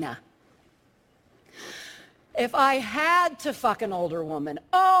vagina. If I had to fuck an older woman,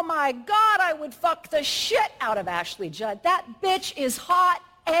 oh my God, I would fuck the shit out of Ashley Judd. That bitch is hot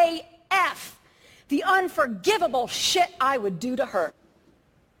AF. The unforgivable shit I would do to her.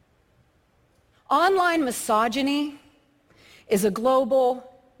 Online misogyny is a global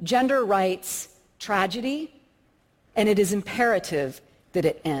gender rights tragedy, and it is imperative that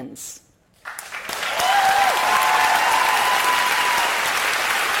it ends.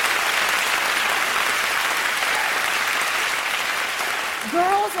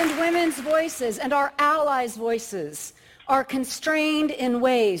 Girls' and women's voices and our allies' voices are constrained in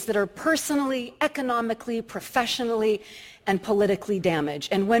ways that are personally, economically, professionally, and politically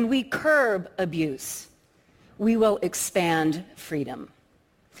damaged. And when we curb abuse, we will expand freedom.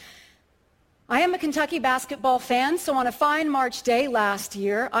 I am a Kentucky basketball fan, so on a fine March day last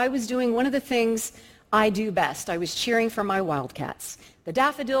year, I was doing one of the things I do best. I was cheering for my Wildcats. The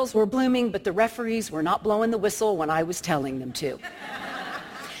daffodils were blooming, but the referees were not blowing the whistle when I was telling them to.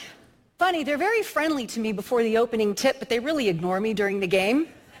 Funny, they're very friendly to me before the opening tip, but they really ignore me during the game.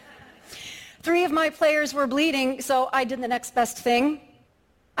 3 of my players were bleeding, so I did the next best thing.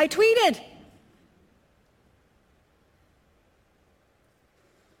 I tweeted.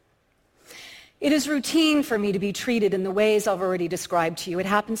 It is routine for me to be treated in the ways I've already described to you. It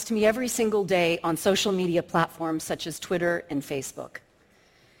happens to me every single day on social media platforms such as Twitter and Facebook.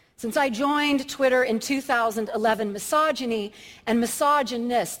 Since I joined Twitter in 2011, misogyny and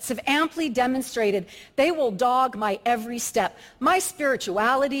misogynists have amply demonstrated they will dog my every step. My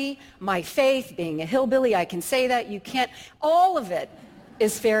spirituality, my faith, being a hillbilly, I can say that, you can't, all of it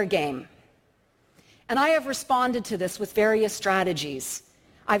is fair game. And I have responded to this with various strategies.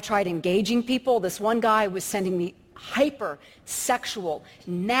 I've tried engaging people. This one guy was sending me hyper-sexual,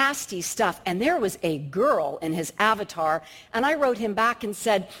 nasty stuff, and there was a girl in his avatar, and I wrote him back and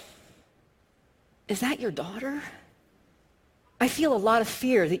said, "Is that your daughter? I feel a lot of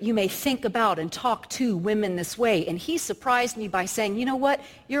fear that you may think about and talk to women this way." And he surprised me by saying, "You know what?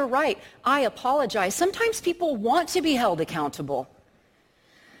 You're right. I apologize. Sometimes people want to be held accountable."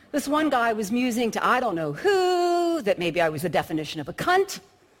 This one guy was musing to I don't know who, that maybe I was the definition of a cunt.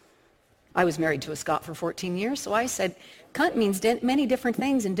 I was married to a Scot for 14 years, so I said, cunt means many different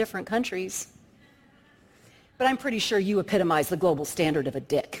things in different countries. But I'm pretty sure you epitomize the global standard of a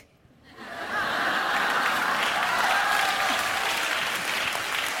dick.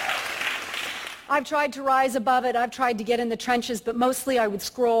 I've tried to rise above it. I've tried to get in the trenches, but mostly I would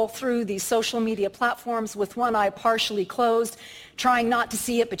scroll through these social media platforms with one eye partially closed, trying not to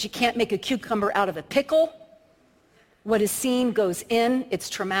see it, but you can't make a cucumber out of a pickle. What is seen goes in. It's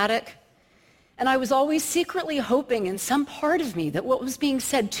traumatic. And I was always secretly hoping in some part of me that what was being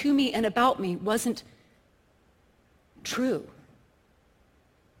said to me and about me wasn't true.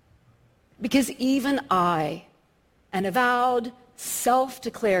 Because even I, an avowed,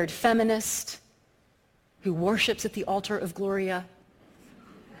 self-declared feminist who worships at the altar of Gloria,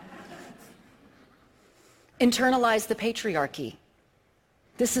 internalized the patriarchy.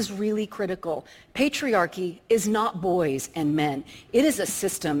 This is really critical. Patriarchy is not boys and men. It is a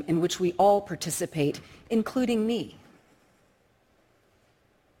system in which we all participate, including me.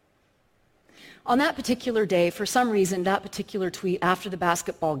 On that particular day, for some reason, that particular tweet after the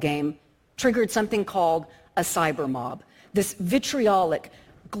basketball game triggered something called a cyber mob, this vitriolic,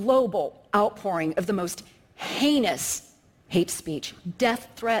 global outpouring of the most heinous hate speech, death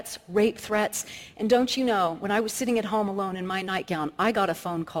threats, rape threats. And don't you know, when I was sitting at home alone in my nightgown, I got a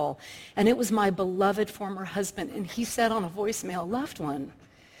phone call, and it was my beloved former husband, and he said on a voicemail, "Loved one,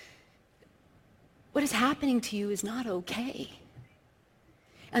 what is happening to you is not okay."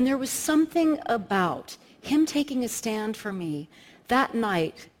 And there was something about him taking a stand for me that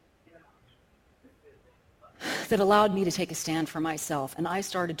night that allowed me to take a stand for myself, and I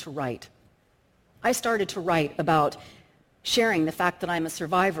started to write. I started to write about sharing the fact that I'm a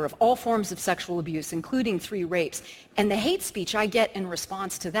survivor of all forms of sexual abuse, including 3 rapes, and the hate speech I get in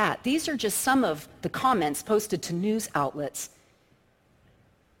response to that. These are just some of the comments posted to news outlets.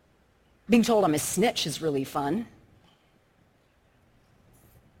 Being told I'm a snitch is really fun.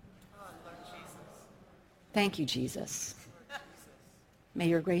 Thank you, Jesus. May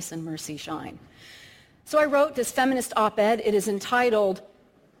your grace and mercy shine. So I wrote this feminist op-ed. It is entitled,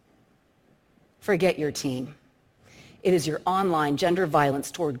 "Forget Your Team. It is your online gender violence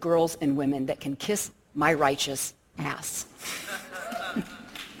toward girls and women that can kiss my righteous ass."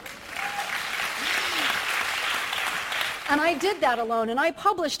 And I did that alone, and I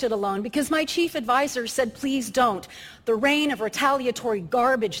published it alone because my chief advisor said, "Please don't. The reign of retaliatory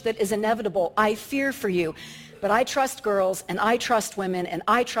garbage that is inevitable, I fear for you." But I trust girls, and I trust women, and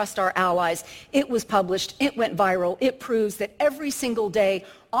I trust our allies. It was published. It went viral. It proves that every single day,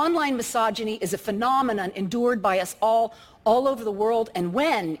 online misogyny is a phenomenon endured by us all over the world, and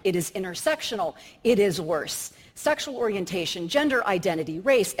when it is intersectional, it is worse. Sexual orientation, gender identity,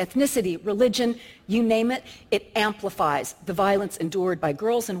 race, ethnicity, religion, you name it, it amplifies the violence endured by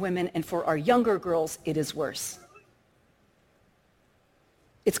girls and women, and for our younger girls, it is worse.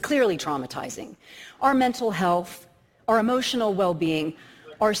 It's clearly traumatizing. Our mental health, our emotional well-being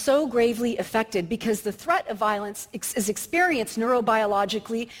are so gravely affected because the threat of violence is experienced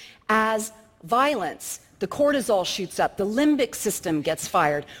neurobiologically as violence. The cortisol shoots up, the limbic system gets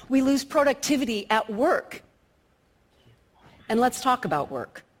fired, we lose productivity at work. And let's talk about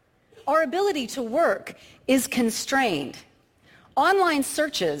work. Our ability to work is constrained. Online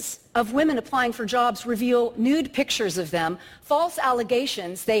searches of women applying for jobs reveal nude pictures of them, false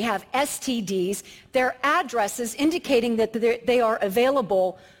allegations they have STDs, their addresses indicating that they are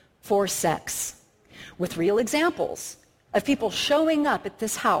available for sex, with real examples of people showing up at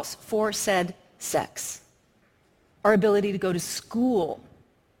this house for said sex. Our ability to go to school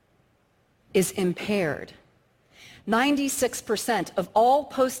is impaired. 96% of all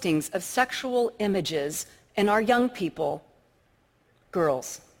postings of sexual images in our young people,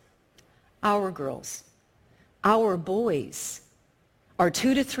 girls, our boys, are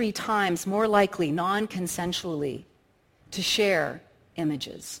 2 to 3 times more likely non-consensually to share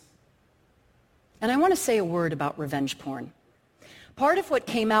images. And I want to say a word about revenge porn. Part of what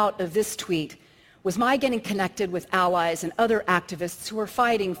came out of this tweet was my getting connected with allies and other activists who are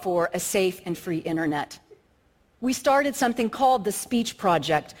fighting for a safe and free internet. We started something called the Speech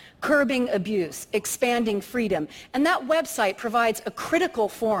Project, Curbing Abuse, Expanding Freedom. And that website provides a critical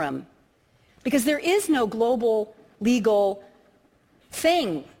forum because there is no global legal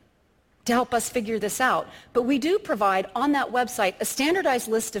thing to help us figure this out. But we do provide on that website a standardized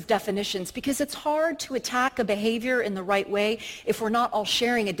list of definitions because it's hard to attack a behavior in the right way if we're not all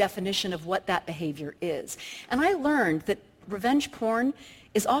sharing a definition of what that behavior is. And I learned that revenge porn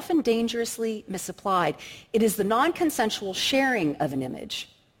is often dangerously misapplied. It is the non-consensual sharing of an image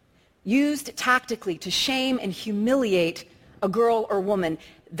used tactically to shame and humiliate a girl or woman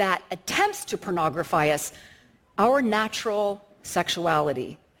that attempts to pornography us. Our natural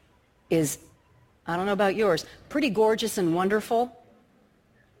sexuality is, I don't know about yours, pretty gorgeous and wonderful,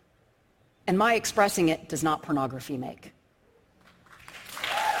 and my expressing it does not pornography make.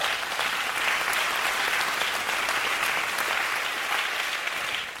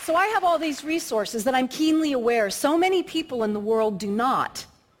 So I have all these resources that I'm keenly aware so many people in the world do not.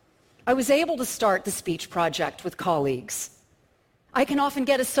 I was able to start the Speech Project with colleagues. I can often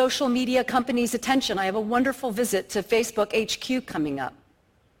get a social media company's attention. I have a wonderful visit to Facebook HQ coming up.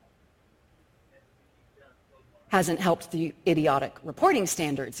 Hasn't helped the idiotic reporting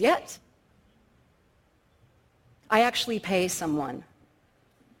standards yet. I actually pay someone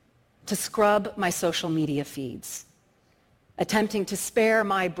to scrub my social media feeds, attempting to spare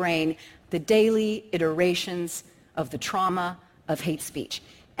my brain the daily iterations of the trauma of hate speech.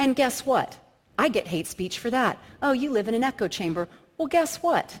 And guess what? I get hate speech for that. Oh, you live in an echo chamber. Well, guess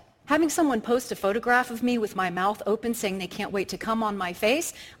what? Having someone post a photograph of me with my mouth open saying they can't wait to come on my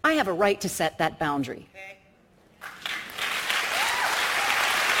face, I have a right to set that boundary.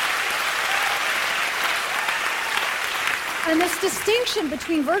 And this distinction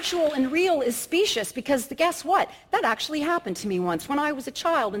between virtual and real is specious because guess what? That actually happened to me once when I was a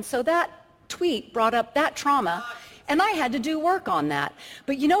child. And so that tweet brought up that trauma, and I had to do work on that.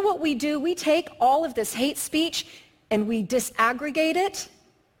 But you know what we do? We take all of this hate speech and we disaggregate it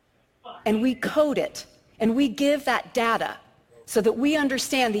and we code it and we give that data so that we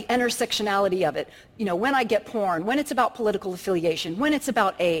understand the intersectionality of it. You know, when I get porn, when it's about political affiliation, when it's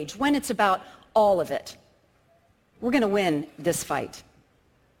about age, when it's about all of it. We're going to win this fight.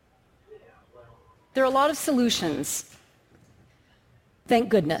 There are a lot of solutions. Thank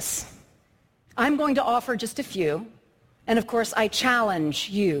goodness. I'm going to offer just a few. And of course, I challenge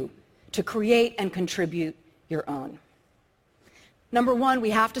you to create and contribute your own. Number one, we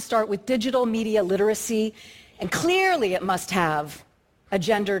have to start with digital media literacy. And clearly it must have a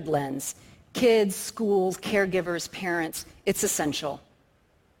gendered lens. Kids, schools, caregivers, parents, it's essential.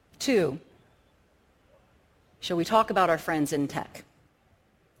 Two, shall we talk about our friends in tech?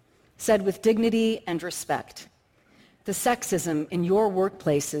 Said with dignity and respect, the sexism in your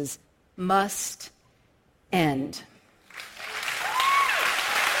workplaces must end.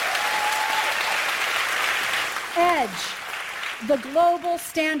 EDGE, the global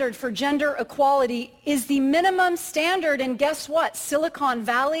standard for gender equality, is the minimum standard. And guess what? Silicon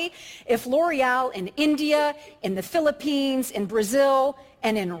Valley, if L'Oreal in India, in the Philippines, in Brazil,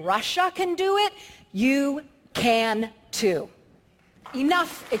 and in Russia can do it, you can too.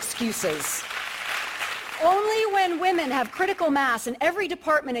 Enough excuses. Only when women have critical mass in every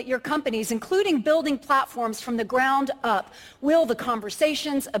department at your companies, including building platforms from the ground up, will the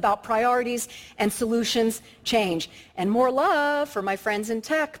conversations about priorities and solutions change. And more love for my friends in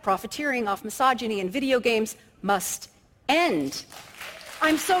tech. Profiteering off misogyny and video games must end.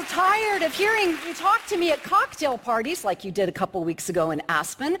 I'm so tired of hearing you talk to me at cocktail parties, like you did a couple weeks ago in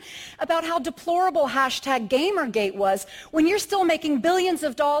Aspen, about how deplorable #Gamergate was when you're still making billions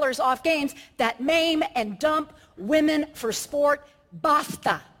of dollars off games that maim and dump women for sport.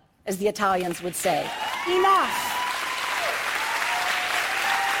 Basta, as the Italians would say. Enough.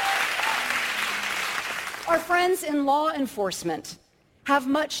 Our friends in law enforcement have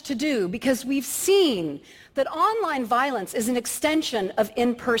much to do because we've seen that online violence is an extension of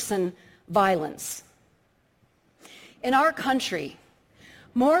in-person violence. In our country,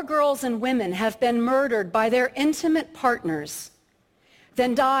 more girls and women have been murdered by their intimate partners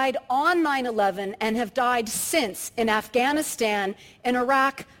than died on 9/11 and have died since in Afghanistan and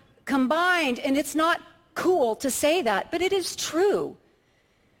Iraq combined. And it's not cool to say that, but it is true.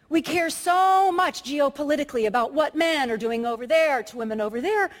 We care so much geopolitically about what men are doing over there to women over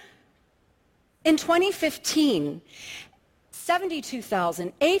there. In 2015,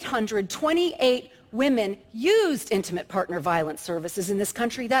 72,828 women used intimate partner violence services in this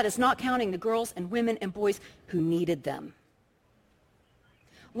country. That is not counting the girls and women and boys who needed them.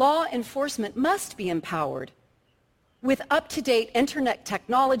 Law enforcement must be empowered with up-to-date internet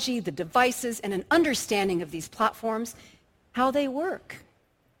technology, the devices, and an understanding of these platforms, how they work.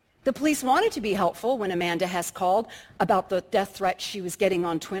 The police wanted to be helpful when Amanda Hess called about the death threat she was getting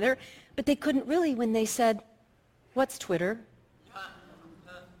on Twitter, but they couldn't really when they said, "What's Twitter?"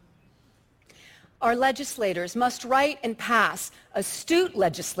 Our legislators must write and pass astute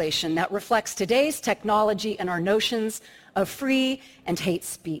legislation that reflects today's technology and our notions of free and hate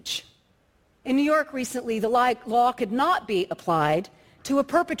speech. In New York recently, the law could not be applied to a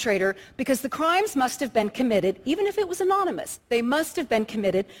perpetrator because the crimes must have been committed, even if it was anonymous. They must have been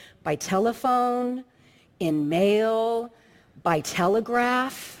committed by telephone, in mail, by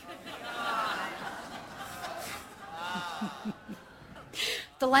telegraph.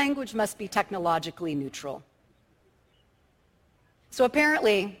 The language must be technologically neutral. So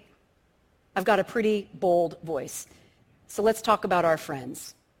apparently, I've got a pretty bold voice. So let's talk about our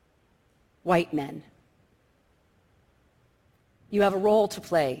friends, white men. You have a role to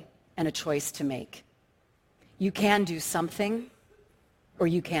play and a choice to make. You can do something, or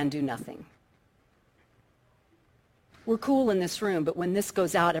you can do nothing. We're cool in this room, but when this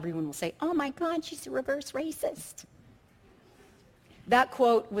goes out, everyone will say, "Oh my God, she's a reverse racist." That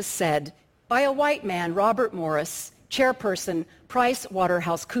quote was said by a white man, Robert Morris, chairperson, Price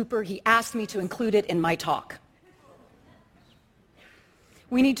Waterhouse Cooper. He asked me to include it in my talk.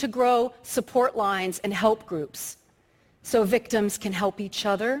 We need to grow support lines and help groups so victims can help each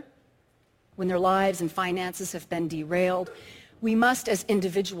other when their lives and finances have been derailed. We must, as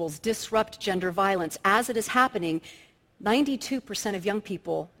individuals, disrupt gender violence as it is happening. 92% of young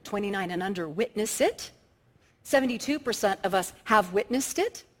people 29 and under witness it. 72% of us have witnessed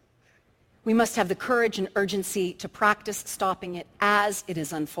it. We must have the courage and urgency to practice stopping it as it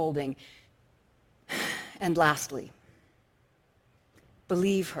is unfolding. And lastly,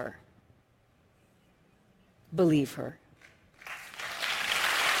 Believe her. Believe her.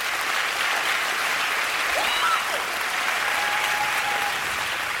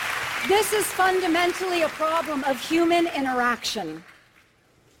 This is fundamentally a problem of human interaction.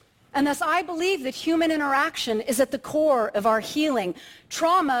 And thus I believe that human interaction is at the core of our healing.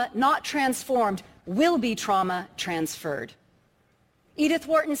 Trauma not transformed will be trauma transferred. Edith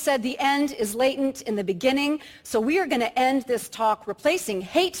Wharton said the end is latent in the beginning, so we are going to end this talk replacing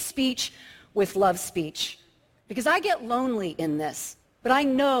hate speech with love speech. Because I get lonely in this, but I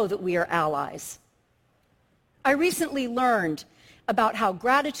know that we are allies. I recently learned about how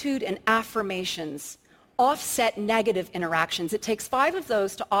gratitude and affirmations offset negative interactions. It takes 5 of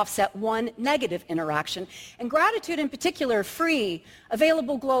those to offset 1 negative interaction. And gratitude in particular, free,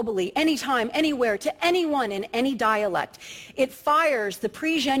 available globally, anytime, anywhere, to anyone in any dialect. It fires the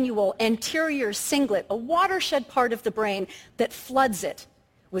pregenual anterior cingulate, a watershed part of the brain that floods it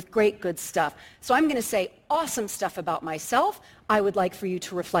with great good stuff. So I'm going to say awesome stuff about myself. I would like for you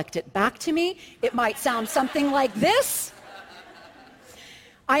to reflect it back to me. It might sound something like this.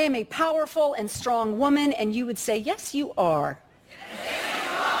 I am a powerful and strong woman, and you would say, yes, you are. Yes,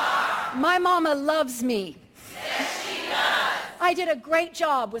 you are. My mama loves me. Yes, she does. I did a great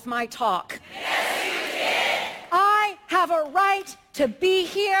job with my talk. Yes, you did. I have a right to be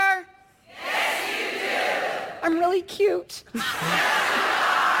here. Yes, you do. I'm really cute.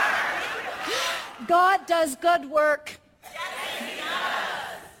 God does good work. Yes, he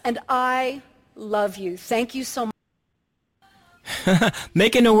does. And I love you. Thank you so much.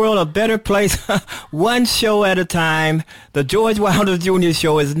 Making the world a better place, one show at a time. The George Wilder Jr.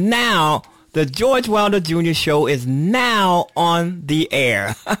 Show is now, the George Wilder Jr. Show is now on the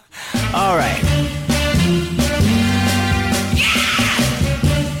air. All right.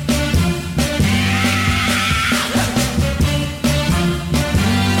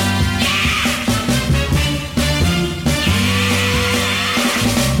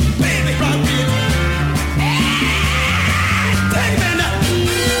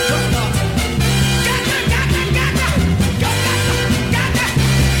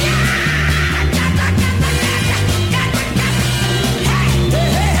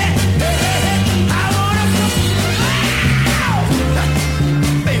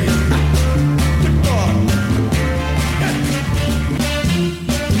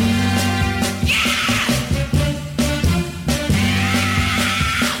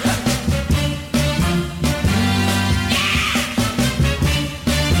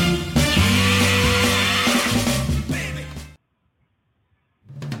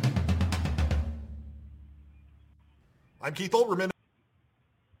 I'm Keith Olbermann.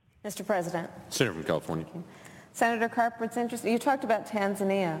 Mr. President. Senator from California. Senator Carper, it's interesting. You talked about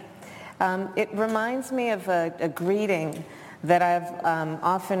Tanzania. It reminds me of a greeting that I've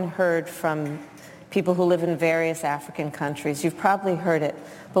often heard from people who live in various African countries. You've probably heard it.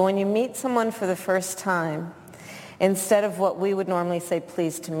 But when you meet someone for the first time, instead of what we would normally say,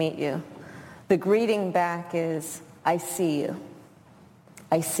 pleased to meet you, the greeting back is, I see you.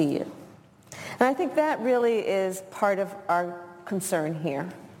 I see you. And I think that really is part of our concern here.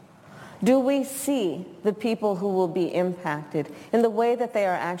 Do we see the people who will be impacted in the way that they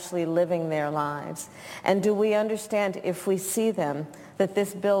are actually living their lives? And do we understand, if we see them, that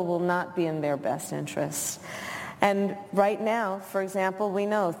this bill will not be in their best interests? And right now, for example, we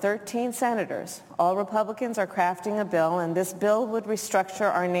know 13 senators, all Republicans, are crafting a bill, and this bill would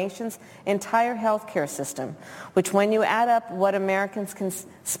restructure our nation's entire health care system, which, when you add up what Americans can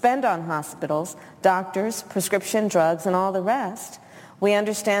spend on hospitals, doctors, prescription drugs, and all the rest, we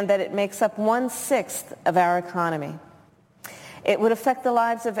understand that it makes up 1/6 of our economy. It would affect the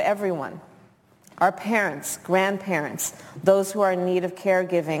lives of everyone. Our parents, grandparents, those who are in need of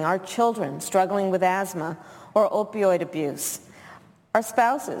caregiving, our children struggling with asthma or opioid abuse, our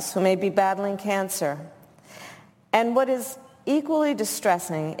spouses who may be battling cancer. And what is equally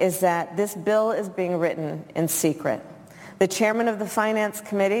distressing is that this bill is being written in secret. The chairman of the Finance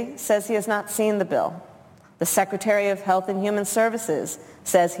Committee says he has not seen the bill. The Secretary of Health and Human Services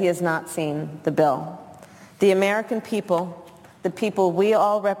says he has not seen the bill. The American people, the people we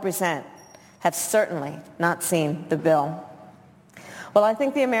all represent, have certainly not seen the bill. Well, I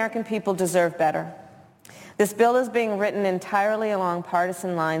think the American people deserve better. This bill is being written entirely along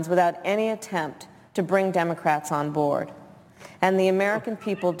partisan lines without any attempt to bring Democrats on board. And the American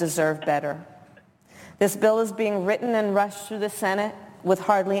people deserve better. This bill is being written and rushed through the Senate with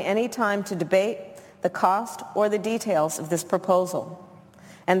hardly any time to debate the cost or the details of this proposal.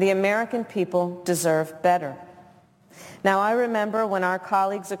 And the American people deserve better. Now, I remember when our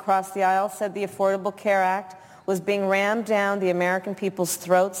colleagues across the aisle said the Affordable Care Act was being rammed down the American people's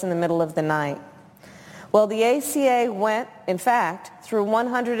throats in the middle of the night. Well, the ACA went, in fact, through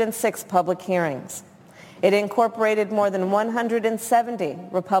 106 public hearings. It incorporated more than 170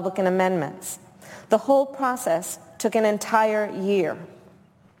 Republican amendments. The whole process took an entire year.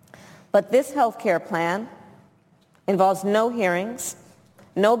 But this health care plan involves no hearings,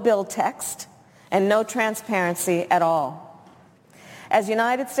 no bill text, and no transparency at all. As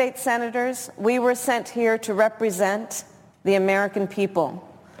United States Senators, we were sent here to represent the American people.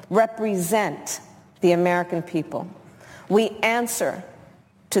 Represent the American people. We answer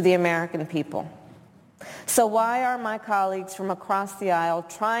to the American people. So why are my colleagues from across the aisle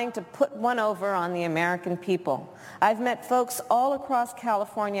trying to put one over on the American people? I've met folks all across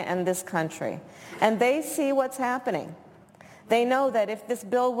California and this country, and they see what's happening. They know that if this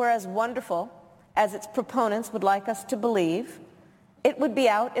bill were as wonderful as its proponents would like us to believe, it would be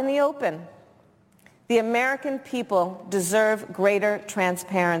out in the open. The American people deserve greater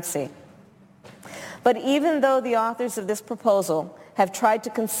transparency. But even though the authors of this proposal have tried to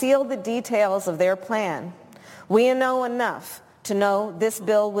conceal the details of their plan, we know enough to know this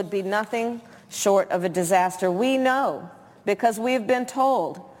bill would be nothing short of a disaster. We know, because we've been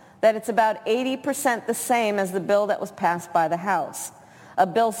told, that it's about 80% the same as the bill that was passed by the House. A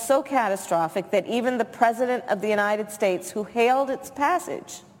bill so catastrophic that even the President of the United States, who hailed its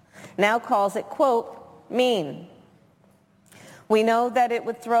passage, now calls it, quote, mean. We know that it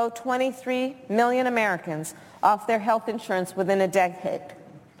would throw 23 million Americans off their health insurance within a decade,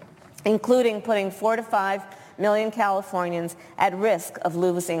 including putting 4 to 5 million Californians at risk of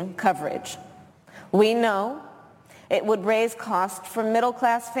losing coverage. We know it would raise costs for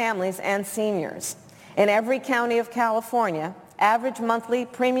middle-class families and seniors. In every county of California, average monthly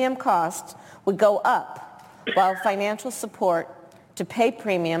premium costs would go up, while financial support to pay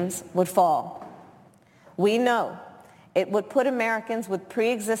premiums would fall. We know it would put Americans with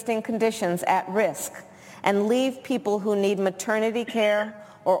pre-existing conditions at risk and leave people who need maternity care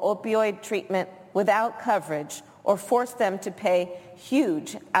or opioid treatment without coverage, or force them to pay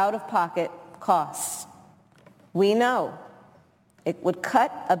huge out-of-pocket costs. We know it would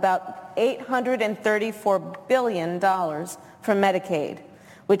cut about $834 billion from Medicaid,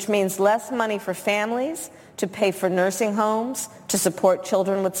 which means less money for families to pay for nursing homes, to support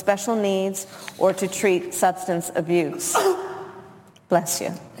children with special needs, or to treat substance abuse. Bless you.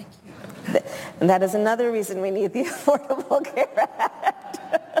 Thank you. And that is another reason we need the Affordable Care Act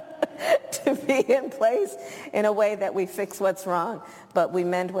to be in place in a way that we fix what's wrong, but we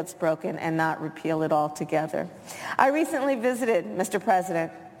mend what's broken and not repeal it altogether. I recently visited, Mr.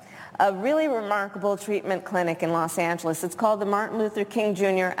 President, a really remarkable treatment clinic in Los Angeles. It's called the Martin Luther King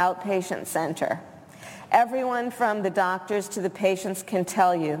Jr. Outpatient Center. Everyone from the doctors to the patients can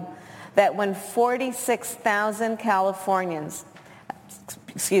tell you that when 4,600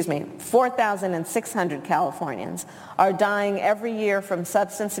 Californians are dying every year from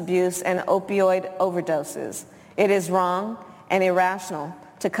substance abuse and opioid overdoses, it is wrong and irrational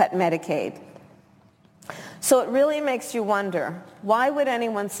to cut Medicaid. So it really makes you wonder, why would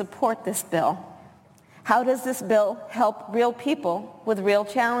anyone support this bill? How does this bill help real people with real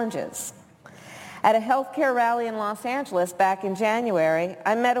challenges? At a healthcare rally in Los Angeles back in January,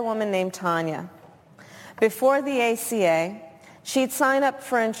 I met a woman named Tanya. Before the ACA, she'd sign up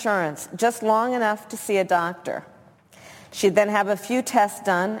for insurance just long enough to see a doctor. She'd then have a few tests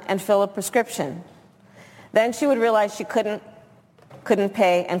done and fill a prescription. Then she would realize she couldn't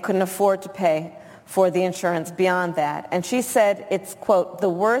pay and couldn't afford to pay for the insurance beyond that. And she said it's, quote, the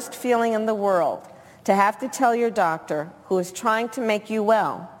worst feeling in the world to have to tell your doctor, who is trying to make you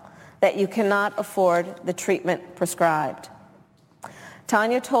well, that you cannot afford the treatment prescribed.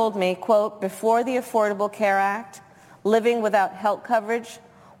 Tanya told me, quote, before the Affordable Care Act, living without health coverage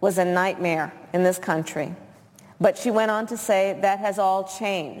was a nightmare in this country. But she went on to say that has all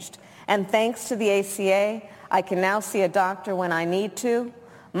changed. And thanks to the ACA, I can now see a doctor when I need to,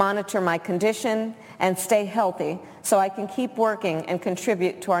 monitor my condition, and stay healthy so I can keep working and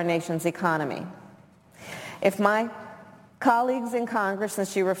contribute to our nation's economy. If my colleagues in Congress, and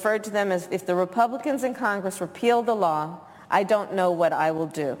she referred to them as if the Republicans in Congress repeal the law, I don't know what I will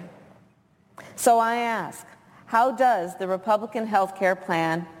do. So I ask, how does the Republican health care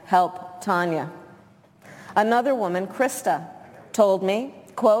plan help Tanya? Another woman, Krista, told me,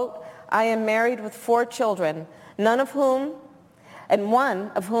 quote, I am married with 4 children, one of whom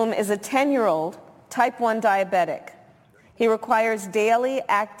is a 10-year-old type 1 diabetic. He requires daily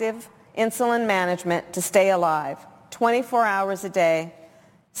active insulin management to stay alive, 24 hours a day,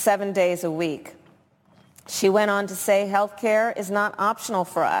 7 days a week. She went on to say health care is not optional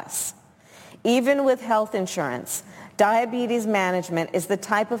for us. Even with health insurance, diabetes management is the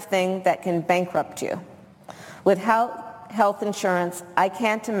type of thing that can bankrupt you. Without health insurance, I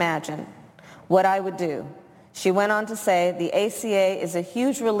can't imagine what I would do. She went on to say, the ACA is a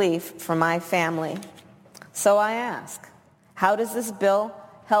huge relief for my family. So I ask, how does this bill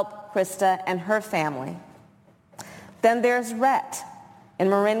help Krista and her family? Then there's Rhett in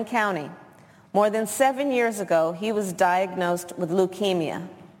Marin County. More than 7 years ago, he was diagnosed with leukemia.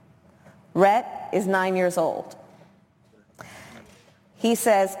 Rhett is 9 years old. He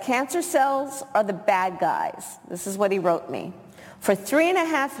says, cancer cells are the bad guys. This is what he wrote me. For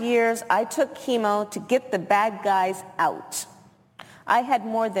 3.5 years, I took chemo to get the bad guys out. I had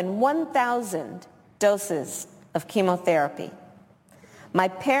more than 1,000 doses of chemotherapy. My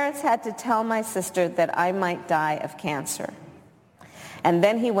parents had to tell my sister that I might die of cancer. And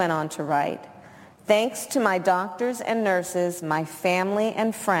then he went on to write, thanks to my doctors and nurses, my family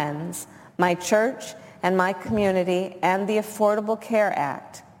and friends, my church and my community, and the Affordable Care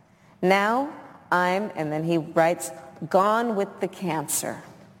Act, now I'm, and then he writes, gone with the cancer.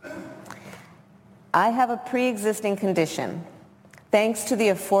 I have a pre-existing condition. Thanks to the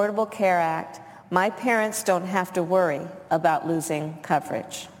Affordable Care Act, my parents don't have to worry about losing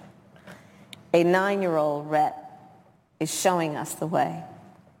coverage. A 9-year-old Rhett is showing us the way.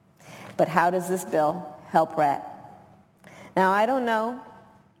 But how does this bill help Rhett? Now, I don't know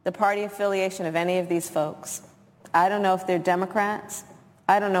the party affiliation of any of these folks. I don't know if they're Democrats.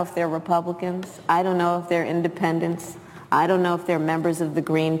 I don't know if they're Republicans. I don't know if they're independents. I don't know if they're members of the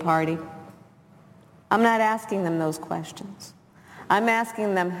Green Party. I'm not asking them those questions. I'm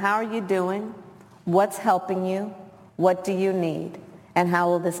asking them, how are you doing? What's helping you? What do you need? And how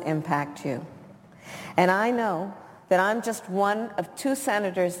will this impact you? And I know that I'm just one of 2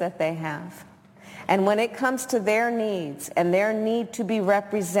 senators that they have. And when it comes to their needs and their need to be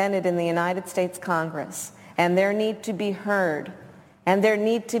represented in the United States Congress, and their need to be heard, and their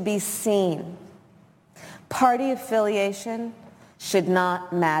need to be seen, party affiliation should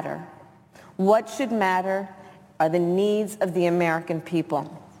not matter. What should matter are the needs of the American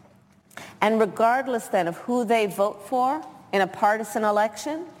people. And regardless then of who they vote for in a partisan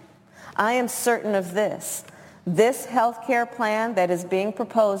election, I am certain of this. This health care plan that is being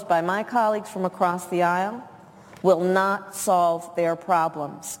proposed by my colleagues from across the aisle will not solve their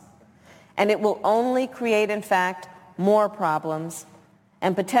problems. And it will only create, in fact, more problems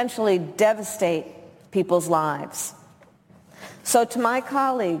and potentially devastate people's lives. So to my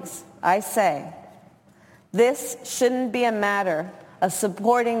colleagues, I say, this shouldn't be a matter of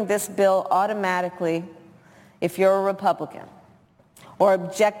supporting this bill automatically if you're a Republican, or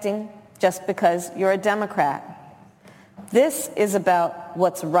objecting just because you're a Democrat. This is about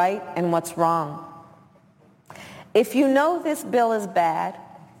what's right and what's wrong. If you know this bill is bad,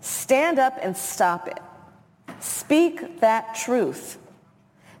 stand up and stop it. Speak that truth.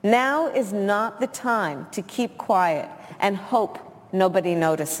 Now is not the time to keep quiet and hope nobody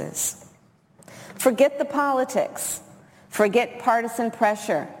notices. Forget the politics. Forget partisan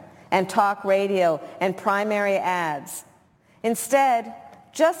pressure and talk radio and primary ads. Instead,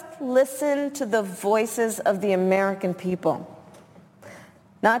 just listen to the voices of the American people.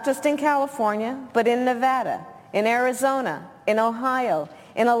 Not just in California, but in Nevada, in Arizona, in Ohio,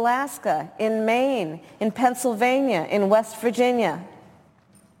 in Alaska, in Maine, in Pennsylvania, in West Virginia.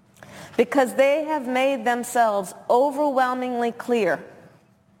 Because they have made themselves overwhelmingly clear.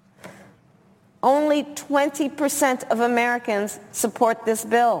 Only 20% of Americans support this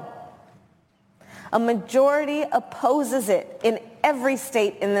bill. A majority opposes it in every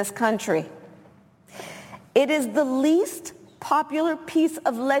state in this country. It is the least popular piece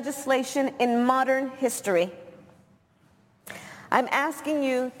of legislation in modern history. I'm asking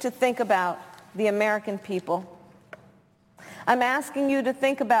you to think about the American people. I'm asking you to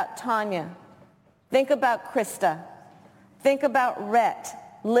think about Tanya. Think about Krista. Think about Rhett,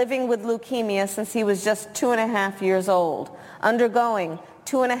 living with leukemia since he was just 2.5 years old, undergoing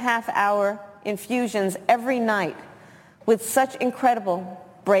 2.5-hour infusions every night with such incredible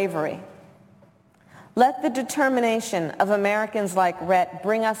bravery. Let the determination of Americans like Rhett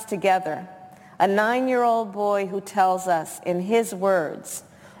bring us together. A 9-year-old boy who tells us in his words,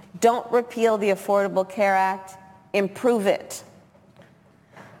 don't repeal the Affordable Care Act, improve it.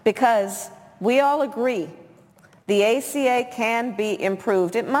 Because we all agree the ACA can be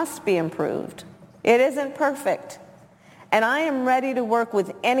improved. It must be improved. It isn't perfect. And I am ready to work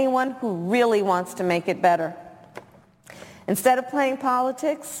with anyone who really wants to make it better. Instead of playing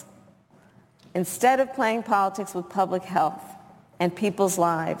politics with public health and people's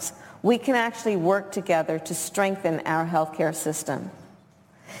lives, we can actually work together to strengthen our healthcare system.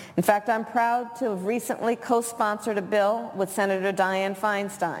 In fact, I'm proud to have recently co-sponsored a bill with Senator Dianne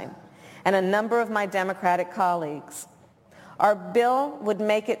Feinstein and a number of my Democratic colleagues. Our bill would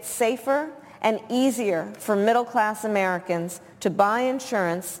make it safer and easier for middle-class Americans to buy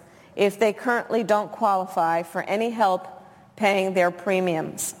insurance if they currently don't qualify for any help paying their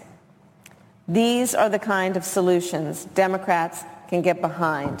premiums. These are the kind of solutions Democrats can get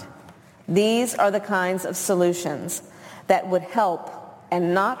behind. These are the kinds of solutions that would help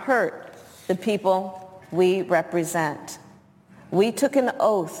and not hurt the people we represent. We took an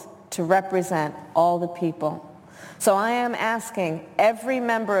oath to represent all the people. So I am asking every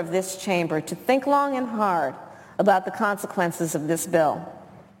member of this chamber to think long and hard about the consequences of this bill.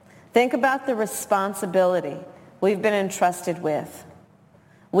 Think about the responsibility we've been entrusted with.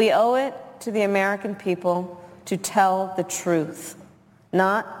 We owe it to the American people to tell the truth,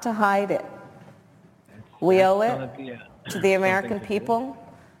 not to hide it. We owe it to the American people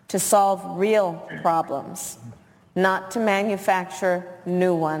to solve real problems, not to manufacture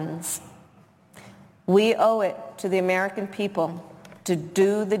new ones. We owe it to the American people to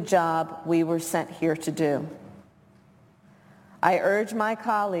do the job we were sent here to do. I urge my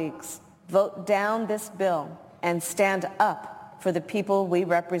colleagues, vote down this bill and stand up for the people we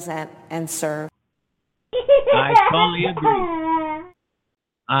represent and serve. I totally agree.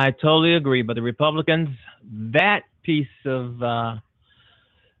 I totally agree. But the Republicans, that piece of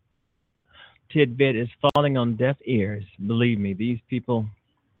tidbit is falling on deaf ears. Believe me, these people.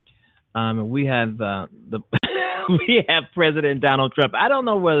 We have we have President Donald Trump. I don't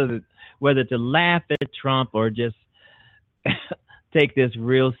know whether to laugh at Trump or just take this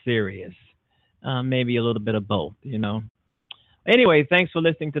real serious. Maybe a little bit of both, you know. Anyway, thanks for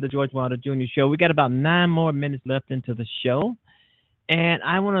listening to the George Wilder Jr. Show. We got about 9 more minutes left into the show. And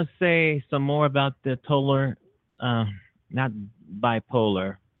I want to say some more about the not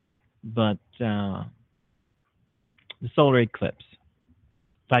bipolar, but the solar eclipse.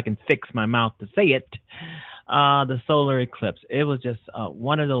 If I can fix my mouth to say it, the solar eclipse. It was just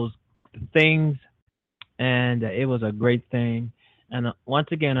one of those things, and it was a great thing. And once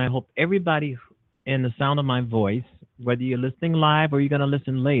again, I hope everybody in the sound of my voice, whether you're listening live or you're going to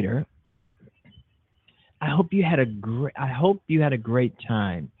listen later, I hope you had a great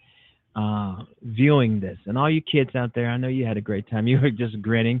time viewing this. And all you kids out there, I know you had a great time. You were just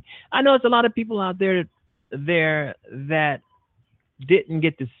grinning. I know it's a lot of people out there that didn't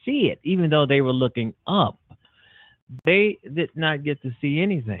get to see it, even though they were looking up. They did not get to see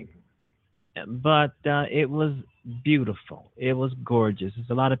anything. But it was beautiful. It was gorgeous.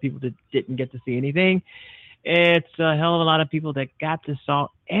 There's a lot of people that didn't get to see anything. It's a hell of a lot of people that got to saw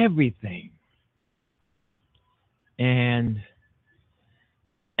everything. And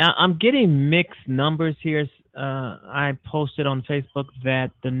I'm getting mixed numbers here. I posted on Facebook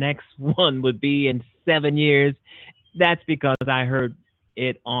that the next one would be in 7 years. That's because I heard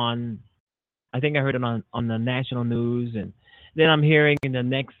it on the national news, and then I'm hearing in the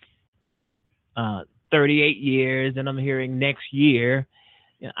next 38 years, and I'm hearing next year.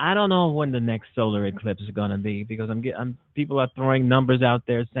 I don't know when the next solar eclipse is going to be, because people are throwing numbers out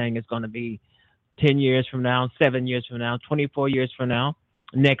there saying it's going to be 10 years from now, 7 years from now, 24 years from now,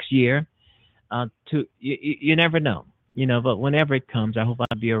 next year. You never know, you know. But whenever it comes, I hope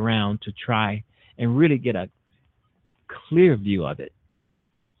I'll be around to try and really get a clear view of it.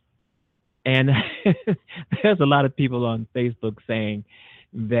 And there's a lot of people on Facebook saying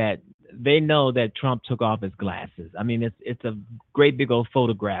that they know that Trump took off his glasses. I mean, it's a great big old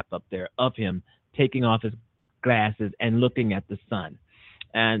photograph up there of him taking off his glasses and looking at the sun.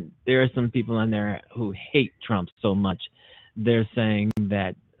 And there are some people in there who hate Trump so much. They're saying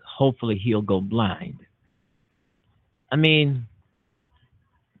that hopefully he'll go blind. I mean,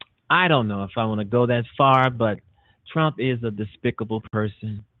 I don't know if I want to go that far, but Trump is a despicable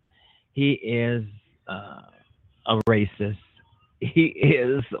person. He is a racist. He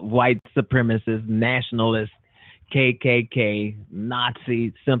is white supremacist, nationalist, KKK,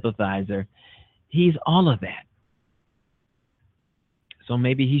 Nazi sympathizer. He's all of that. So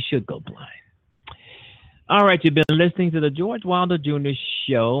maybe he should go blind. All right, you've been listening to the George Wilder Jr.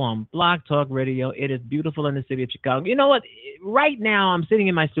 Show on Blog Talk Radio. It is beautiful in the city of Chicago. You know what? Right now, I'm sitting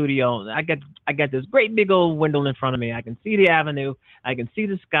in my studio. I got this great big old window in front of me. I can see the avenue. I can see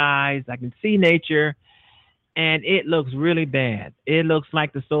the skies. I can see nature. And it looks really bad. It looks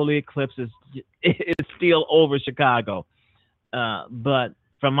like the solar eclipse is still over Chicago. But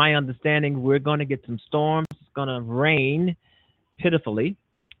from my understanding, we're going to get some storms. It's going to rain pitifully.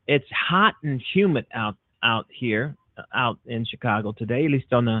 It's hot and humid out here, out in Chicago today, at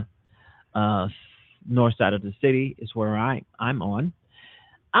least on the north side of the city is where I'm on.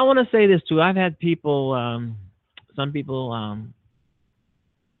 I want to say this too. I've had people, some people,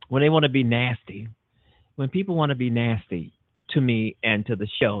 when they want to be nasty, when people want to be nasty to me and to the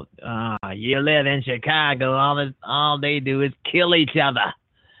show, you live in Chicago, all they do is kill each other.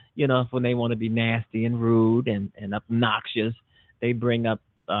 You know, when they want to be nasty and rude and obnoxious, they bring up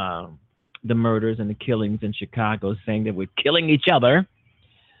the murders and the killings in Chicago, saying that we're killing each other.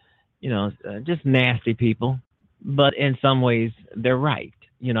 You know, just nasty people. But in some ways, they're right.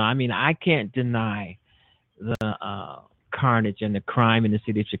 You know, I mean, I can't deny the carnage and the crime in the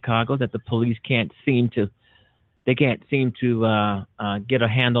city of Chicago that the police can't seem to get a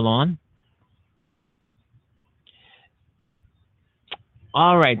handle on.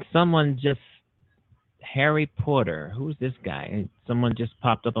 All right, Harry Porter. Who's this guy? Someone just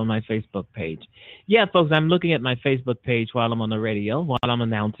popped up on my Facebook page. Yeah, folks, I'm looking at my Facebook page while I'm on the radio, while I'm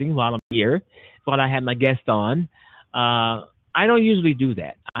announcing, while I'm here, while I have my guest on. I don't usually do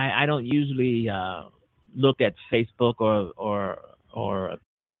that. I don't usually look at Facebook or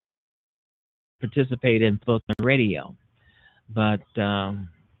participate in book and radio. But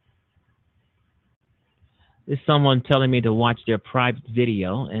there's someone telling me to watch their private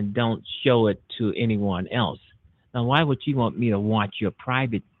video and don't show it to anyone else. Now, why would you want me to watch your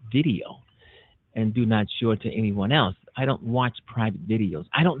private video and do not show it to anyone else? I don't watch private videos.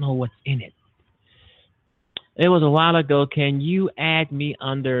 I don't know what's in it. It was a while ago. Can you add me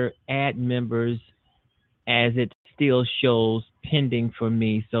under add members as it still shows pending for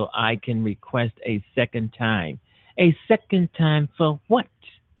me so I can request a second time? A second time for what?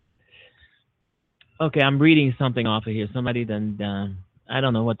 Okay, I'm reading something off of here. Somebody done, I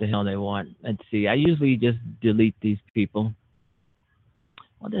don't know what the hell they want. Let's see. I usually just delete these people.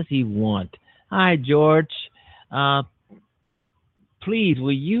 What does he want? Hi, George. Please,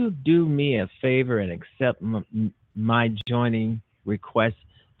 will you do me a favor and accept my joining request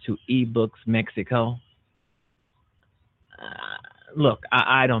to eBooks Mexico? Look,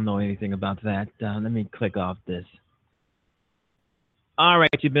 I don't know anything about that. Let me click off this. All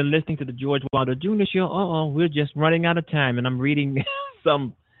right, you've been listening to the George Wilder Jr. Show. We're just running out of time, and I'm reading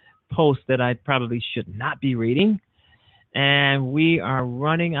some posts that I probably should not be reading. And we are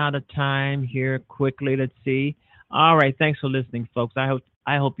running out of time here quickly. Let's see. All right, thanks for listening, folks. I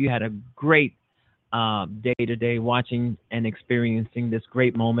hope you had a great day today watching and experiencing this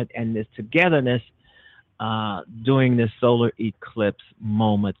great moment and this togetherness during this solar eclipse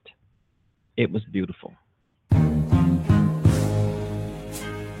moment. It was beautiful.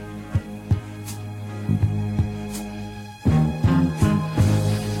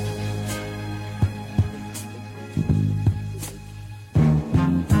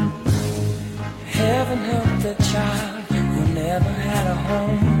 Heaven help the child who never had a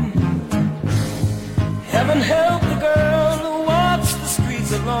home. Heaven help the girl who walks the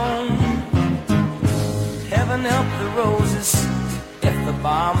streets alone. Heaven help the roses if the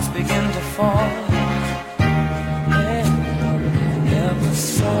bombs begin to fall. Never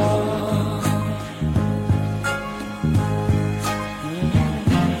saw.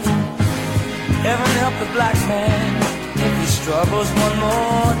 Heaven help the black man if he struggles one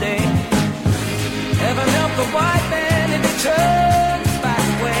more day. Heaven help the white man if he turns back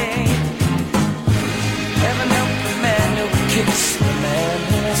away. Heaven help the man who kicks the man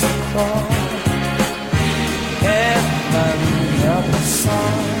who has to crawl. Heaven help us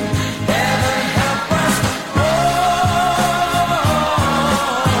all. Heaven help us all.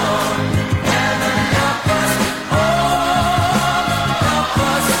 Heaven help us all. Help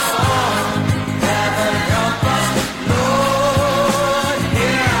us all. Heaven help us, Lord,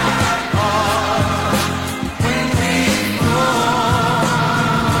 hear our call. When we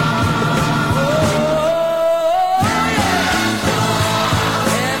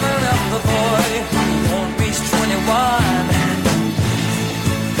Heaven help the boy who won't reach 21.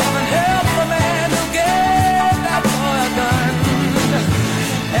 Heaven help the man who gave that boy a gun.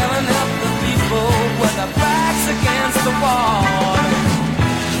 Heaven help the people with their backs against the wall.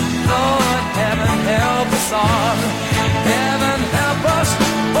 Lord, heaven help us all. Heaven help us.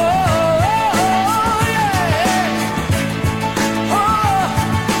 Oh, yeah. Oh,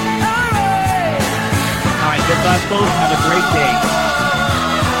 All right, goodbye, folks. Have a great day.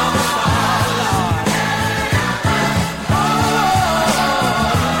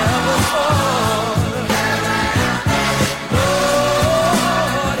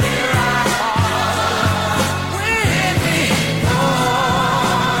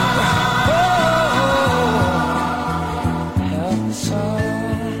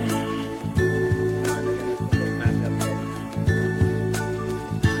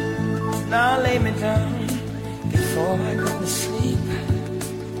 Now lay me down before I go to sleep.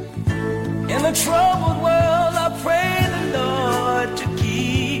 a troubled world, I pray the Lord to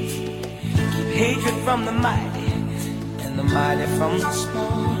keep hatred from the mighty and the mighty from the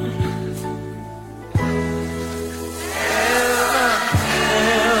small.